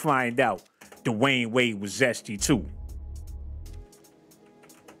 Come to find out, Dwayne Wade was zesty too.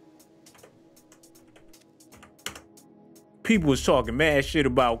 People was talking mad shit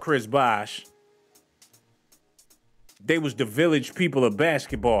about Chris Bosh. They was the village people of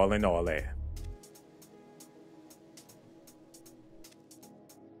basketball and all that.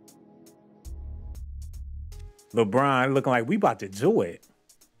 LeBron looking like we about to do it.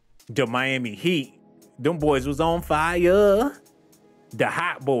 The Miami Heat, them boys was on fire. The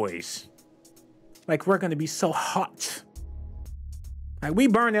hot boys. Like we're gonna be so hot. Like we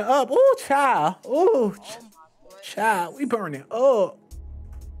burning up. Ooh, child. Ooh, child, we burning up.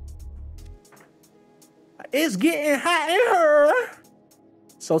 It's getting hot in her.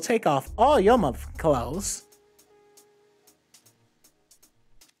 So take off all your motherfucking clothes.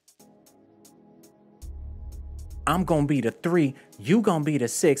 I'm gonna be the 3, you gonna be the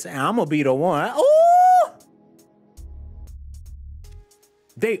 6, and I'm gonna be the 1. Ooh!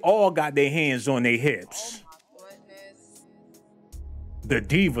 They all got their hands on their hips. Oh my goodness. The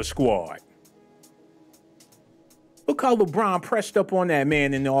Diva Squad. Look how LeBron pressed up on that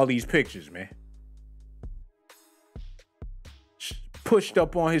man in all these pictures, man. Pushed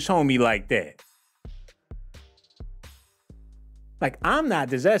up on his homie like that. Like, I'm not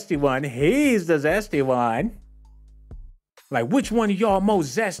the zesty one, he's the zesty one. Like, which one of y'all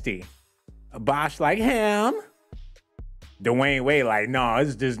most zesty? Bosh like him. Dwayne Wade like, nah,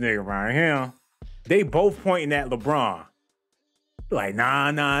 it's this nigga right here. They both pointing at LeBron. Like,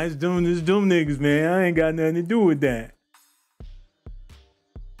 nah, it's them niggas, man. I ain't got nothing to do with that.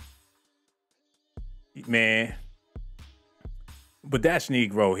 Man. But that's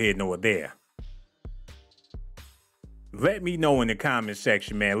Negro here nor there. Let me know in the comment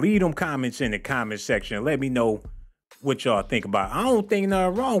section, man. Leave them comments in the comment section. Let me know what y'all think about it. I don't think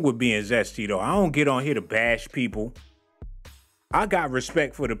nothing wrong with being zesty, though. I don't get on here to bash people. I got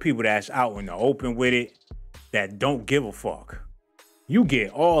respect for the people that's out in the open with it, that don't give a fuck. You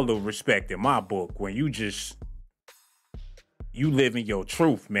get all the respect in my book when you live in your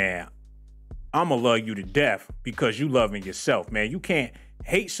truth, man. I'ma love you to death because you loving yourself, man. You can't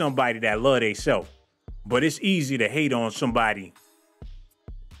hate somebody that love theyself, but it's easy to hate on somebody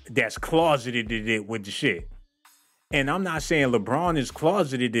that's closeted it with the shit. And I'm not saying LeBron is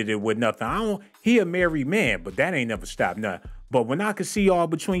closeted it with nothing. He a married man, but that ain't never stopped nothing. But when I can see all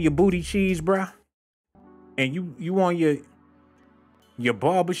between your booty cheese, bruh, and you on your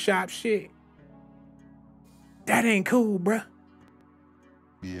barbershop shit, that ain't cool, bruh.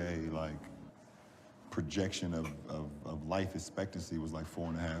 NBA, like, projection of life expectancy was like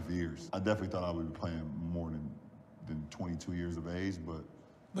 4.5 years. I definitely thought I would be playing more than 22 years of age, but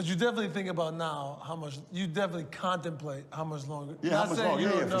you definitely think about now how much, you definitely contemplate how much longer. yeah, how much longer?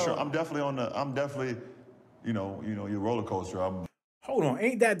 Yeah, for sure. I'm definitely, you know, your roller coaster. Hold on,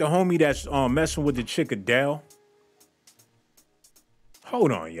 ain't that the homie that's messing with the chick Adele?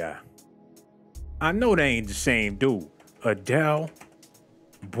 Hold on, yeah. I know they ain't the same dude. Adele,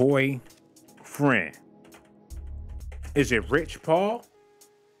 boyfriend. Is it Rich Paul?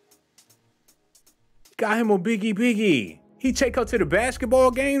 Got him on Biggie. He take her to the basketball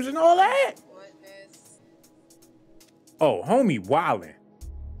games and all that? Goodness. Oh, homie wildin'.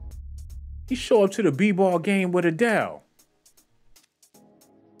 He show up to the b-ball game with Adele.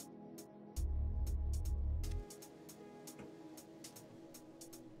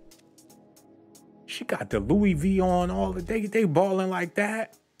 She got the Louis V on all the day. They balling like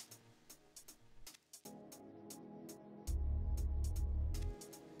that.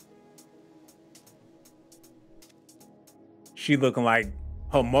 She looking like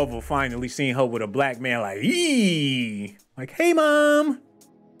her mother finally seen her with a black man like, eee. Like, hey, mom.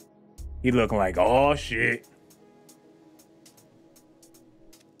 He looking like, oh, shit.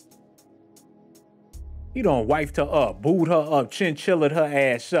 He done wifed her up, booed her up, chinchillaed her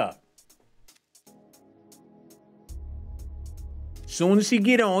ass up. Soon as he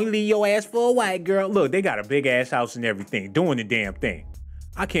get on, he leave your ass for a white girl. Look, they got a big ass house and everything, doing the damn thing.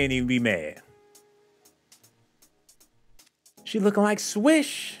 I can't even be mad. She looking like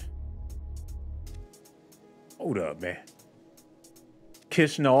Swish. Hold up, man.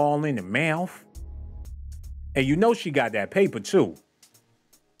 Kissing her all in the mouth. And you know she got that paper, too.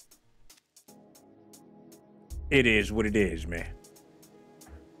 It is what it is, man.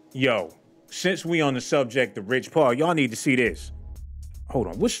 Yo, since we on the subject of Rich Paul, y'all need to see this. Hold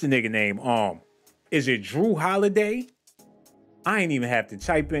on, what's the nigga name? Is it Drew Holiday? I ain't even have to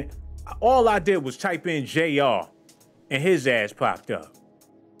type in. All I did was type in JR, and his ass popped up.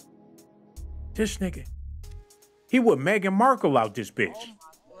 This nigga, he with Meghan Markle out this bitch. Oh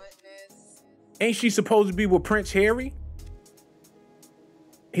my goodness. Ain't she supposed to be with Prince Harry?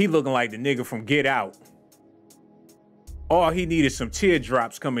 He looking like the nigga from Get Out. All he needed some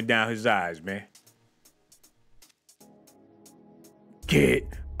teardrops coming down his eyes, man. Get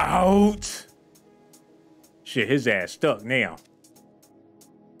out. Shit, his ass stuck now.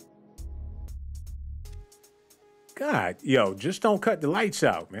 God, yo, just don't cut the lights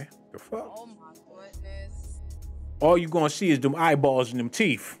out, man. The fuck? Oh my goodness. All you gonna see is them eyeballs and them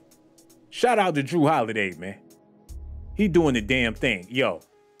teeth. Shout out to Drew Holiday, man. He doing the damn thing, yo.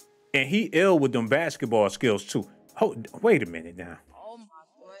 And he ill with them basketball skills, too. Wait a minute now. Oh my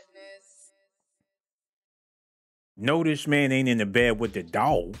goodness. No, this man ain't in the bed with the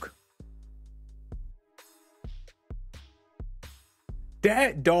dog.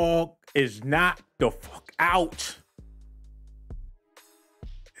 That dog is not the fuck out.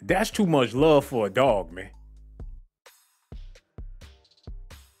 That's too much love for a dog, man.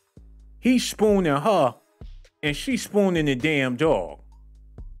 He's spooning her, and she's spooning the damn dog.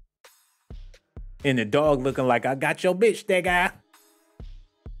 And the dog looking like, I got your bitch, that guy.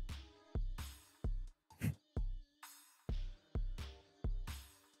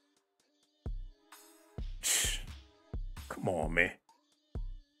 Come on, man.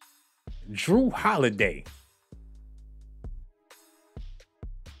 Drew Holiday.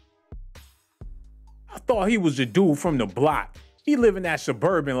 I thought he was a dude from the block. He living that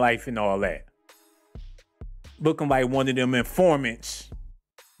suburban life and all that. Looking like one of them informants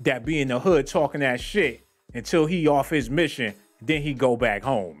that be in the hood talking that shit until he off his mission, then he go back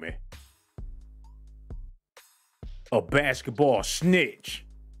home, man. A basketball snitch.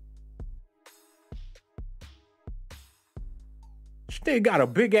 They got a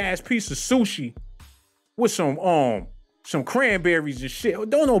big ass piece of sushi with some cranberries and shit.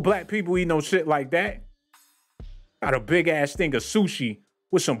 Don't no black people eat no shit like that. Got a big ass thing of sushi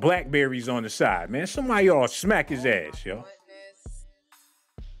with some blackberries on the side, man. Somebody ought to smack his ass, yo.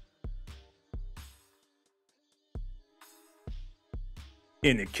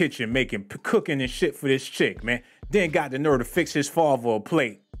 In the kitchen cooking and shit for this chick, man. Then got the nerve to fix his father a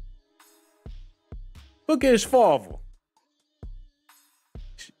plate. Look at his father.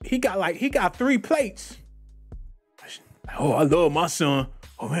 He got 3 plates. Oh, I love my son.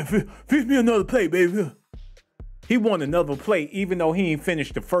 Oh man, fix me another plate, baby. He want another plate, even though he ain't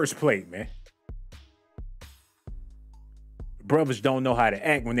finished the first plate, man. Brothers don't know how to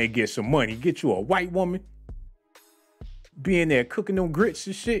act when they get some money. Get you a white woman, being there cooking them grits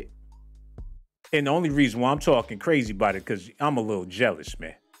and shit. And the only reason why I'm talking crazy about it, because I'm a little jealous,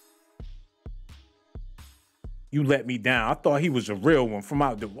 man. You let me down. I thought he was a real one from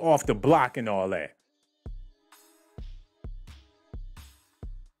off the block and all that.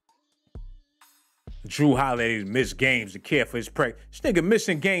 Drew Holiday missed games to care for his prey. This nigga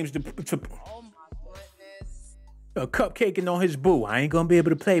missing games to Oh my goodness. Cupcaking on his boo. I ain't gonna be able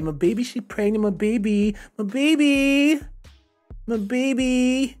to play. My baby, she pregnant. My baby. My baby. My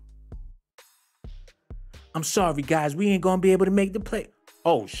baby. I'm sorry, guys. We ain't gonna be able to make the play.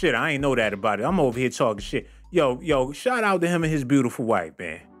 Oh, shit. I ain't know that about it. I'm over here talking shit. Yo, shout out to him and his beautiful wife,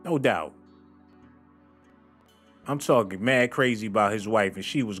 man. No doubt. I'm talking mad crazy about his wife, and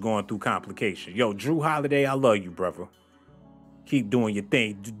she was going through complications. Yo, Drew Holiday, I love you, brother. Keep doing your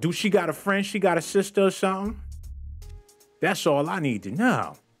thing. Do she got a friend? She got a sister or something? That's all I need to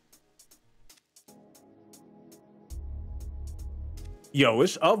know. Yo,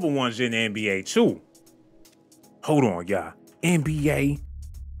 it's other ones in the NBA, too. Hold on, y'all. NBA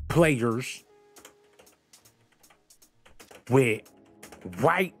players with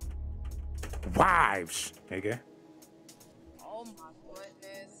white wives, nigga. Oh my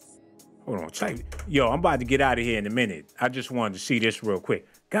goodness. Hold on, yo, I'm about to get out of here in a minute. I just wanted to see this real quick.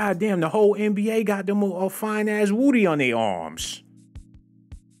 God damn, the whole NBA got them a fine-ass Woody on their arms.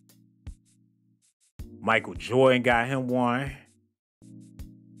 Michael Jordan got him one.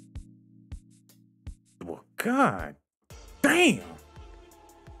 Well, God damn.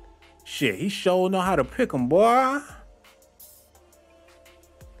 Shit, he sure know how to pick them, boy.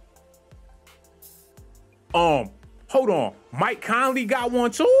 Hold on. Mike Conley got one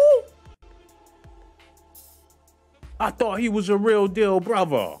too? I thought he was a real deal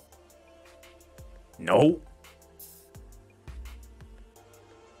brother. Nope.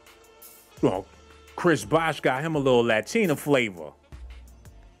 Oh, Chris Bosh got him a little Latina flavor.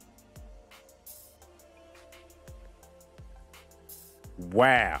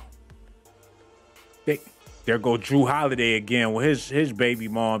 Wow. There go Drew Holiday again with his baby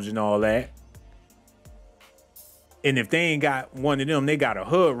moms and all that. And if they ain't got one of them, they got a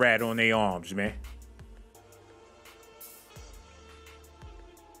hood rat on their arms, man.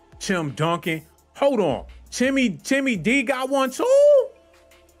 Tim Duncan. Hold on. Timmy D got one too?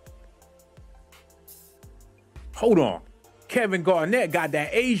 Hold on. Kevin Garnett got that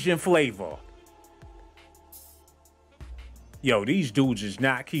Asian flavor. Yo, these dudes is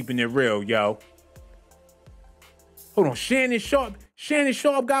not keeping it real, yo. Hold on. Shannon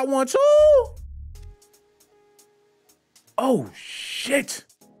Sharp got one too? Oh, shit.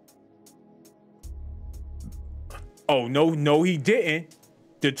 Oh, no, he didn't.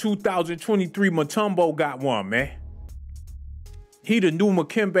 The 2023 Mutombo got one, man. He the new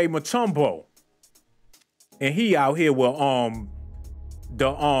Makembe Mutombo. And he out here with the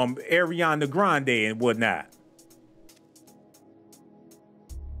Ariana Grande and whatnot.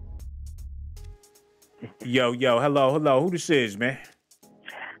 Yo, hello. Who this is, man?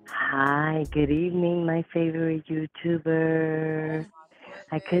 Hi, good evening, my favorite YouTuber.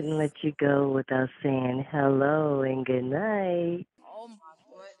 I couldn't let you go without saying hello and good night.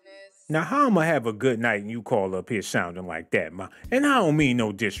 Now, how am I have a good night and you call up here sounding like that, ma? And I don't mean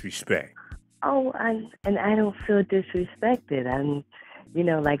no disrespect. Oh, I don't feel disrespected.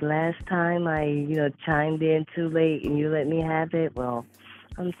 Like last time I, chimed in too late and you let me have it. Well,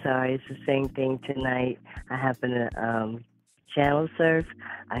 I'm sorry. It's the same thing tonight. I happened to channel surf.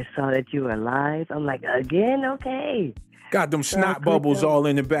 I saw that you were live. I'm like, again? Okay. Got them snot bubbles all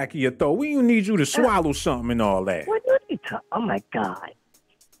in the back of your throat. We don't need you to swallow something and all that. What are you talking? Oh, my God.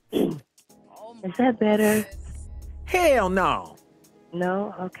 Is that better? Hell no.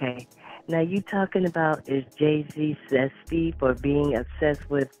 No? Okay. Now, you talking about is Jay-Z zesty for being obsessed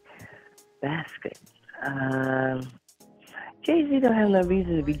with Basquiat? Jay-Z don't have no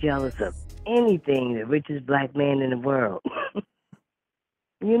reason to be jealous of anything, the richest black man in the world.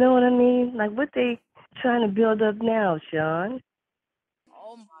 You know what I mean? Like, what they trying to build up now, Shawn?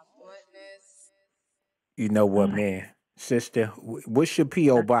 Oh, my goodness. You know what, man? Sister, what's your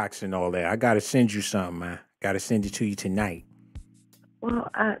P.O. box and all that? I got to send you something, man. Got to send it to you tonight. Well,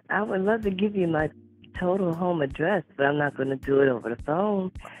 I would love to give you my total home address, but I'm not going to do it over the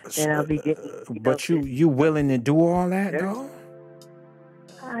phone. Then I'll be getting... But you willing to do all that, though?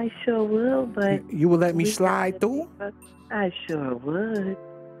 I sure will, but... You will let me slide through? I sure would.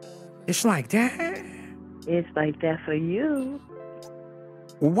 It's like that? It's like that for you.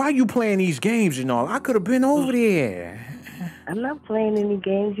 Well, why you playing these games and all? I could have been over there. I'm not playing any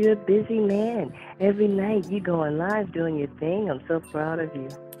games. You're a busy man. Every night you going live doing your thing. I'm so proud of you.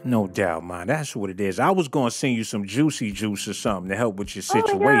 No doubt, man. That's what it is. I was going to send you some juicy juice or something to help with your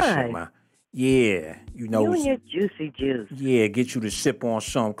situation, man. Yeah, you and your juicy juice. Yeah, get you to sip on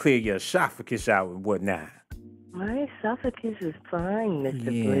some, clear your esophagus out and whatnot. My esophagus is fine, Mr.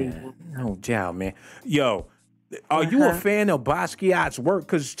 Blazington. No doubt, man. Yo, are you a fan of Basquiat's work?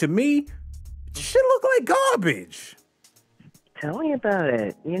 Because to me, shit look like garbage. Tell me about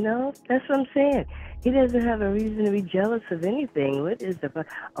it. That's what I'm saying. He doesn't have a reason to be jealous of anything. What is the...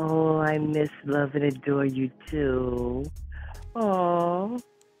 Oh, I miss, love, and adore you, too. Oh,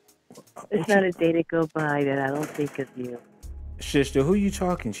 it's not a day to go by that I don't think of you. Sister, who you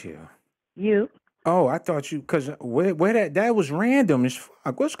talking to? You. Oh, I thought you... Because where that was random as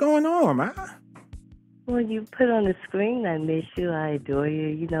fuck. What's going on, man? Well, you put on the screen, I miss you, I adore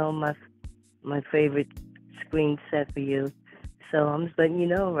you. My favorite screen set for you. So I'm just letting you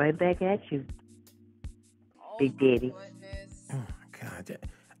know, right back at you, Big Daddy. Oh, my God.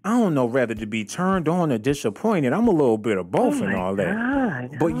 I don't know whether to be turned on or disappointed. I'm a little bit of both and all that.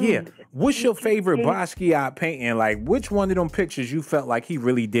 God. But yeah, what's your favorite Basquiat painting? Like, which one of them pictures you felt like he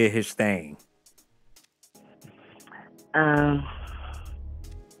really did his thing? I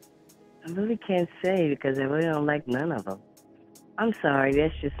really can't say because I really don't like none of them. I'm sorry,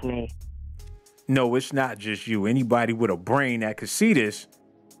 that's just me. No, it's not just you. Anybody with a brain that could see this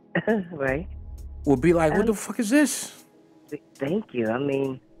right, will be like, what the fuck is this? Thank you. I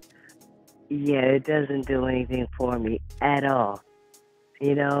mean, yeah, it doesn't do anything for me at all,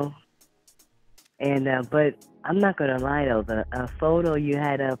 And, but I'm not going to lie, though. The photo you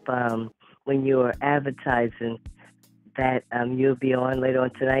had up when you were advertising that you'll be on later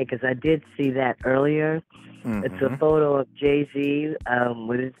on tonight, because I did see that earlier. Mm-hmm. It's a photo of Jay-Z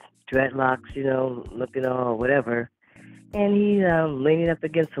with his dreadlocks, looking all whatever. And he's leaning up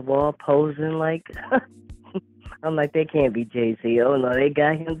against the wall, posing like... I'm like, they can't be Jay-Z. Oh, no, they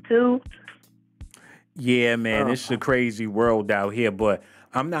got him, too? Yeah, man, Oh, it's a crazy world out here, but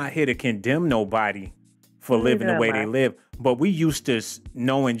I'm not here to condemn nobody for living the neither way am they I. live. But we used to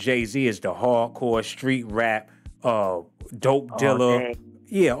knowing Jay-Z as the hardcore street rap, dope All dealer, day.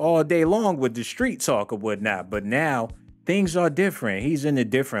 yeah, all day long with the street talk or whatnot. But now things are different. He's in a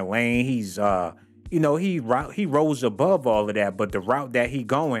different lane. He's, he rose above all of that. But the route that he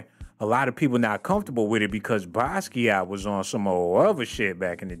going, a lot of people not comfortable with it because Basquiat was on some old other shit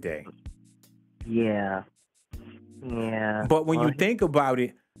back in the day. Yeah. Yeah. But when Well, you think about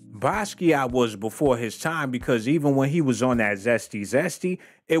it, Basquiat was before his time because even when he was on that Zesty,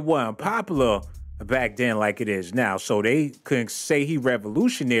 it wasn't popular back then like it is now. So they couldn't say he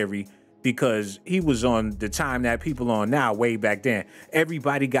revolutionary because he was on the time that people on now, way back then.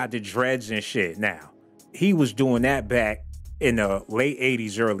 Everybody got the dreads and shit now. He was doing that back in the late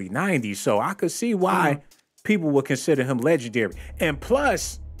 80s, early 90s. So I could see why people would consider him legendary. And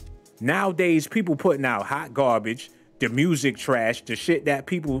plus, nowadays, people putting out hot garbage, the music trash, the shit that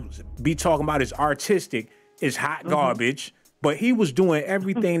people be talking about is artistic, is hot garbage. But he was doing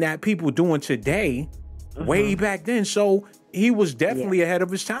everything that people doing today way back then. So he was definitely ahead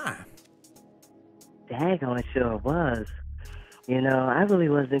of his time. Daggone sure was. You know, I really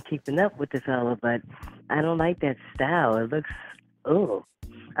wasn't keeping up with the fella, but I don't like that style. It looks,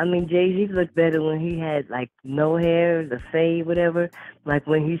 I mean, Jay-Z looked better when he had, like, no hair, the fade, whatever. Like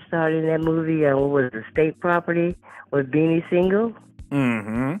when he started in that movie, what was it, State Property with Beanie Single?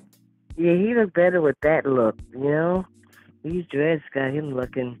 Mm-hmm. Yeah, he looked better with that look, you know? These dreads got him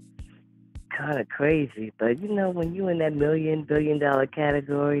looking kind of crazy. But, you know, when you in that $1 billion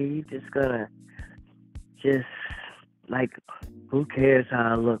category, you just gonna like, who cares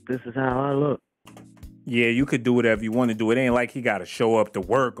how I look? This is how I look. Yeah, you could do whatever you want to do. It ain't like he got to show up to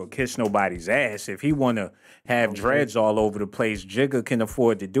work or kiss nobody's ass. If he want to have dreads all over the place, Jigga can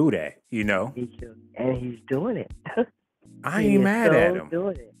afford to do that, you know? And he's doing it. I ain't mad at him.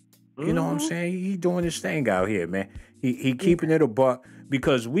 Doing it. You know what I'm saying? He doing his thing out here, man. He keeping it a buck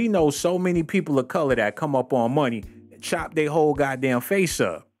because we know so many people of color that come up on money, chop their whole goddamn face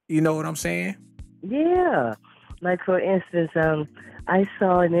up. You know what I'm saying? Yeah. Like, for instance, I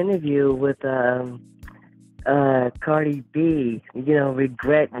saw an interview with Cardi B, you know,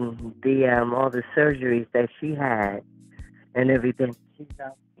 regretting the all the surgeries that she had and everything. She's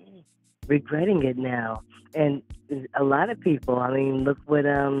regretting it now. And a lot of people, I mean, look what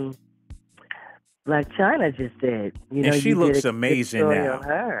Black China just did. You know, and she you looks did a amazing story now. on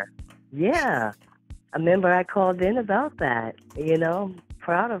her. Yeah. I remember I called in about that, you know,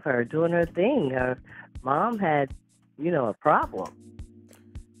 proud of her doing her thing. Her mom had, you know, a problem.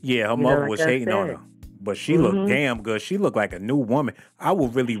 Yeah, her You know, mother like was I hating on said. her. But she looked damn good. She looked like a new woman. I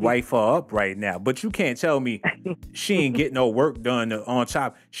would really wife her up right now. But you can't tell me she ain't get no work done on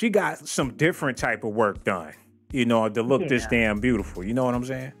top. She got some different type of work done, you know, to look this damn beautiful. You know what I'm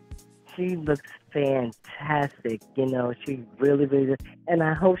saying? She looks fantastic. You know, she really, really, and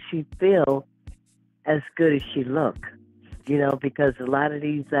I hope she feels as good as she look. You know, because a lot of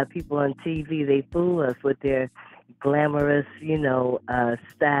these people on TV, they fool us with their glamorous, you know,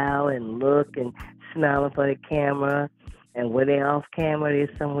 style and look and smiling for the camera. And when they're off camera,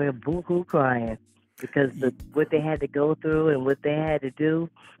 they're somewhere boo-hoo crying because what they had to go through and what they had to do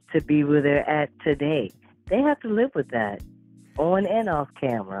to be where they're at today. They have to live with that on and off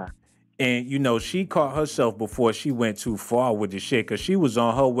camera. And, you know, she caught herself before she went too far with the shit because she was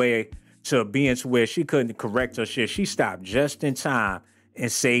on her way to being to where she couldn't correct her shit. She stopped just in time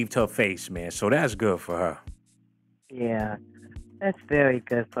and saved her face, man. So that's good for her. Yeah, that's very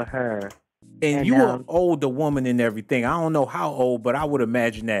good for her. And you an older woman and everything. I don't know how old, but I would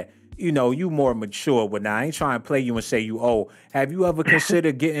imagine that, you know, you more mature. But now I ain't trying to play you and say you old. Have you ever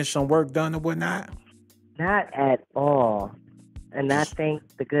considered getting some work done or whatnot? Not at all. And I thank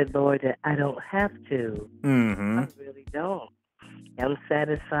the good Lord that I don't have to. Mm-hmm. I really don't. I'm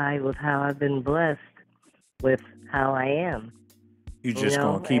satisfied with how I've been blessed with how I am. You just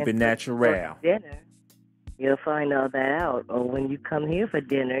know? gonna keep it And natural. for dinner, you'll find all that out. Or when you come here for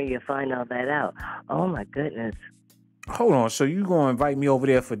dinner, you'll find all that out. Oh, my goodness. Hold on. So you gonna invite me over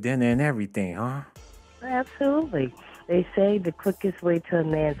there for dinner and everything, huh? Absolutely. They say the quickest way to a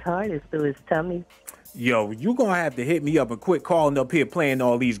man's heart is through his tummy. Yo, you gonna have to hit me up and quit calling up here playing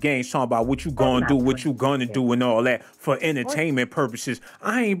all these games, talking about what you gonna do, what you gonna do, and all that for entertainment purposes.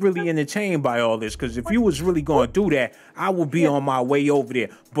 I ain't really entertained by all this, because if you was really gonna do that, I would be on my way over there.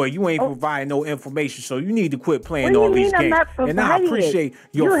 But you ain't providing no information, so you need to quit playing all these games. And I appreciate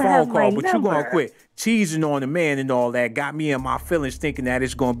your phone call, but you gonna quit teasing on the man and all that. Got me in my feelings thinking that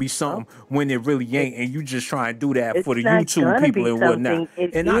it's gonna be something when it really ain't, and you just trying to do that for the YouTube people and whatnot.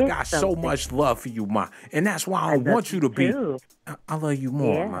 And I got so much love for you, my ma. And that's why I don't want you to be. Too. I love you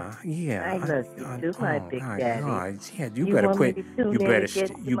more, Yeah. ma. Yeah. I love you too, my big daddy. God. Yeah, you You better want quit. me to tune You in better,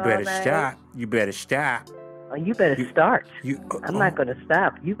 again you tomorrow better night? stop. You better stop. Oh, you better start. I'm not oh. gonna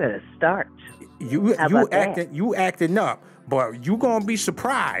stop. You better start. You How about that? you acting up, but you gonna be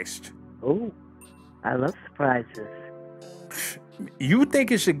surprised. Oh, I love surprises. You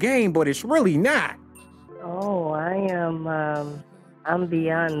think it's a game, but it's really not. Oh, I am. I'm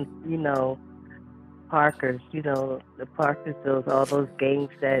beyond. Parker's. The Parker's. All those games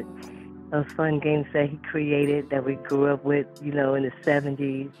those fun games that he created that we grew up with. In the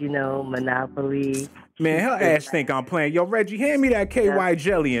 '70s. Monopoly. Man, her ass think I'm playing. Yo, Reggie, hand me that KY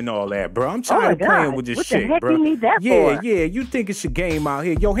jelly and all that, bro. I'm Oh my tired of playing God. with this What shit, the heck bro. you need that yeah, for? yeah. You think it's a game out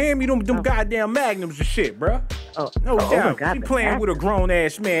here? Yo, hand me them goddamn magnums and shit, bro. No my doubt. God, She the playing with a grown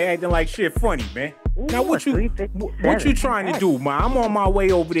ass man, acting like shit funny, man. Now what you trying to do, ma? I'm on my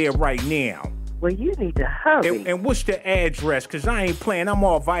way over there right now. Well, you need to hurry. And what's the address? Cause I ain't playing. I'm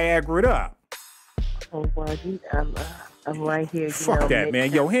all Viagra'd up. Oh, well, I'm right here. Fuck that,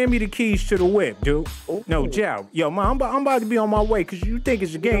 man. Yo, hand me the keys to the whip, dude. No doubt. Yo, ma, I'm about to be on my way because you think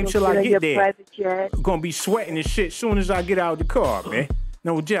it's a game till I get there. Gonna be sweating and shit soon as I get out of the car, man.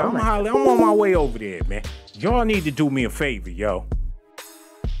 No doubt. I'm on my way over there, man. Y'all need to do me a favor, yo.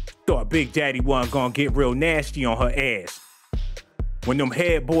 Thought Big Daddy wasn't gonna get real nasty on her ass. When them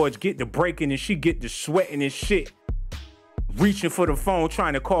headboards get to breaking and she get to sweating and shit. Reaching for the phone,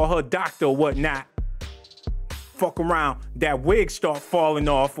 trying to call her doctor or whatnot. Fuck around, that wig start falling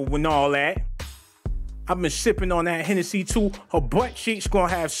off and all that. I've been sipping on that Hennessy too. Her butt cheeks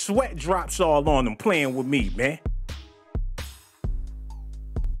gonna have sweat drops all on them playing with me, man.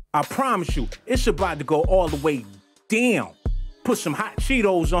 I promise you, it's about to go all the way down. Put some hot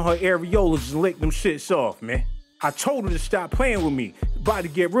Cheetos on her areolas and lick them shits off, man. I told her to stop playing with me. About to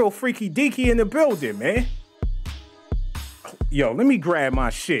get real freaky deaky in the building, man. Yo, let me grab my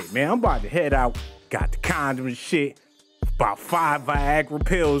shit, man. I'm about to head out. Got the condom and shit. About 5 Viagra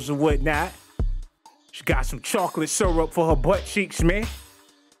pills and whatnot. She got some chocolate syrup for her butt cheeks, man.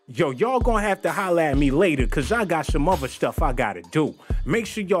 Yo, y'all gonna have to holler at me later because I got some other stuff I gotta do. Make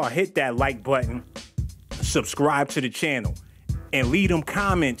sure y'all hit that like button, subscribe to the channel, and leave them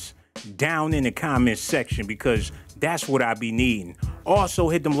comments down in the comments section because that's what I be needing. Also,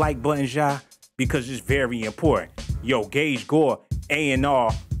 hit them like buttons, y'all, because it's very important. Yo, Gage Gore,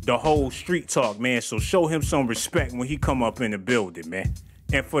 A&R, the whole street talk, man. So show him some respect when he come up in the building, man.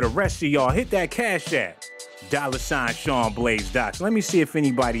 And for the rest of y'all, hit that Cash App. $ Shawn Blaze Docs. Let me see if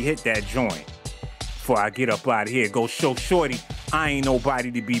anybody hit that joint. Before I get up out of here, go show Shorty I ain't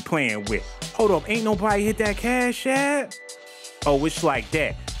nobody to be playing with. Hold up, ain't nobody hit that Cash App? Oh, it's like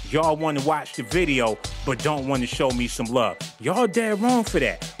that. Y'all want to watch the video, but don't want to show me some love. Y'all dead wrong for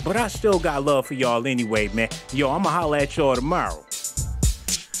that. But I still got love for y'all anyway, man. Yo, I'ma holler at y'all tomorrow.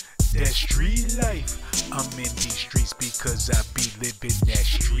 That street life, I'm in these streets because I be living that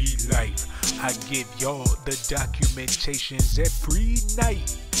street life. I give y'all the documentations every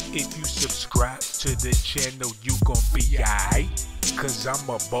night. If you subscribe to the channel, you gon' be alright. Cause I'm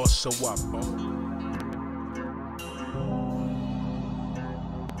a boss, so I'm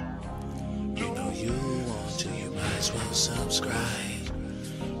You know you want to, you might as well subscribe.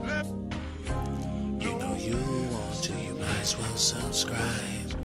 You know you want to, you might as well subscribe.